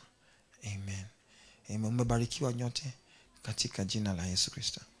Kristo. Amen. Amen. Mmebarikiwa nyote katika jina la Yesu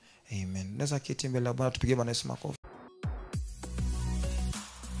Kristo. Amen. Naweza kiti mbele ya Bwana, tupige Bwana Yesu makofi.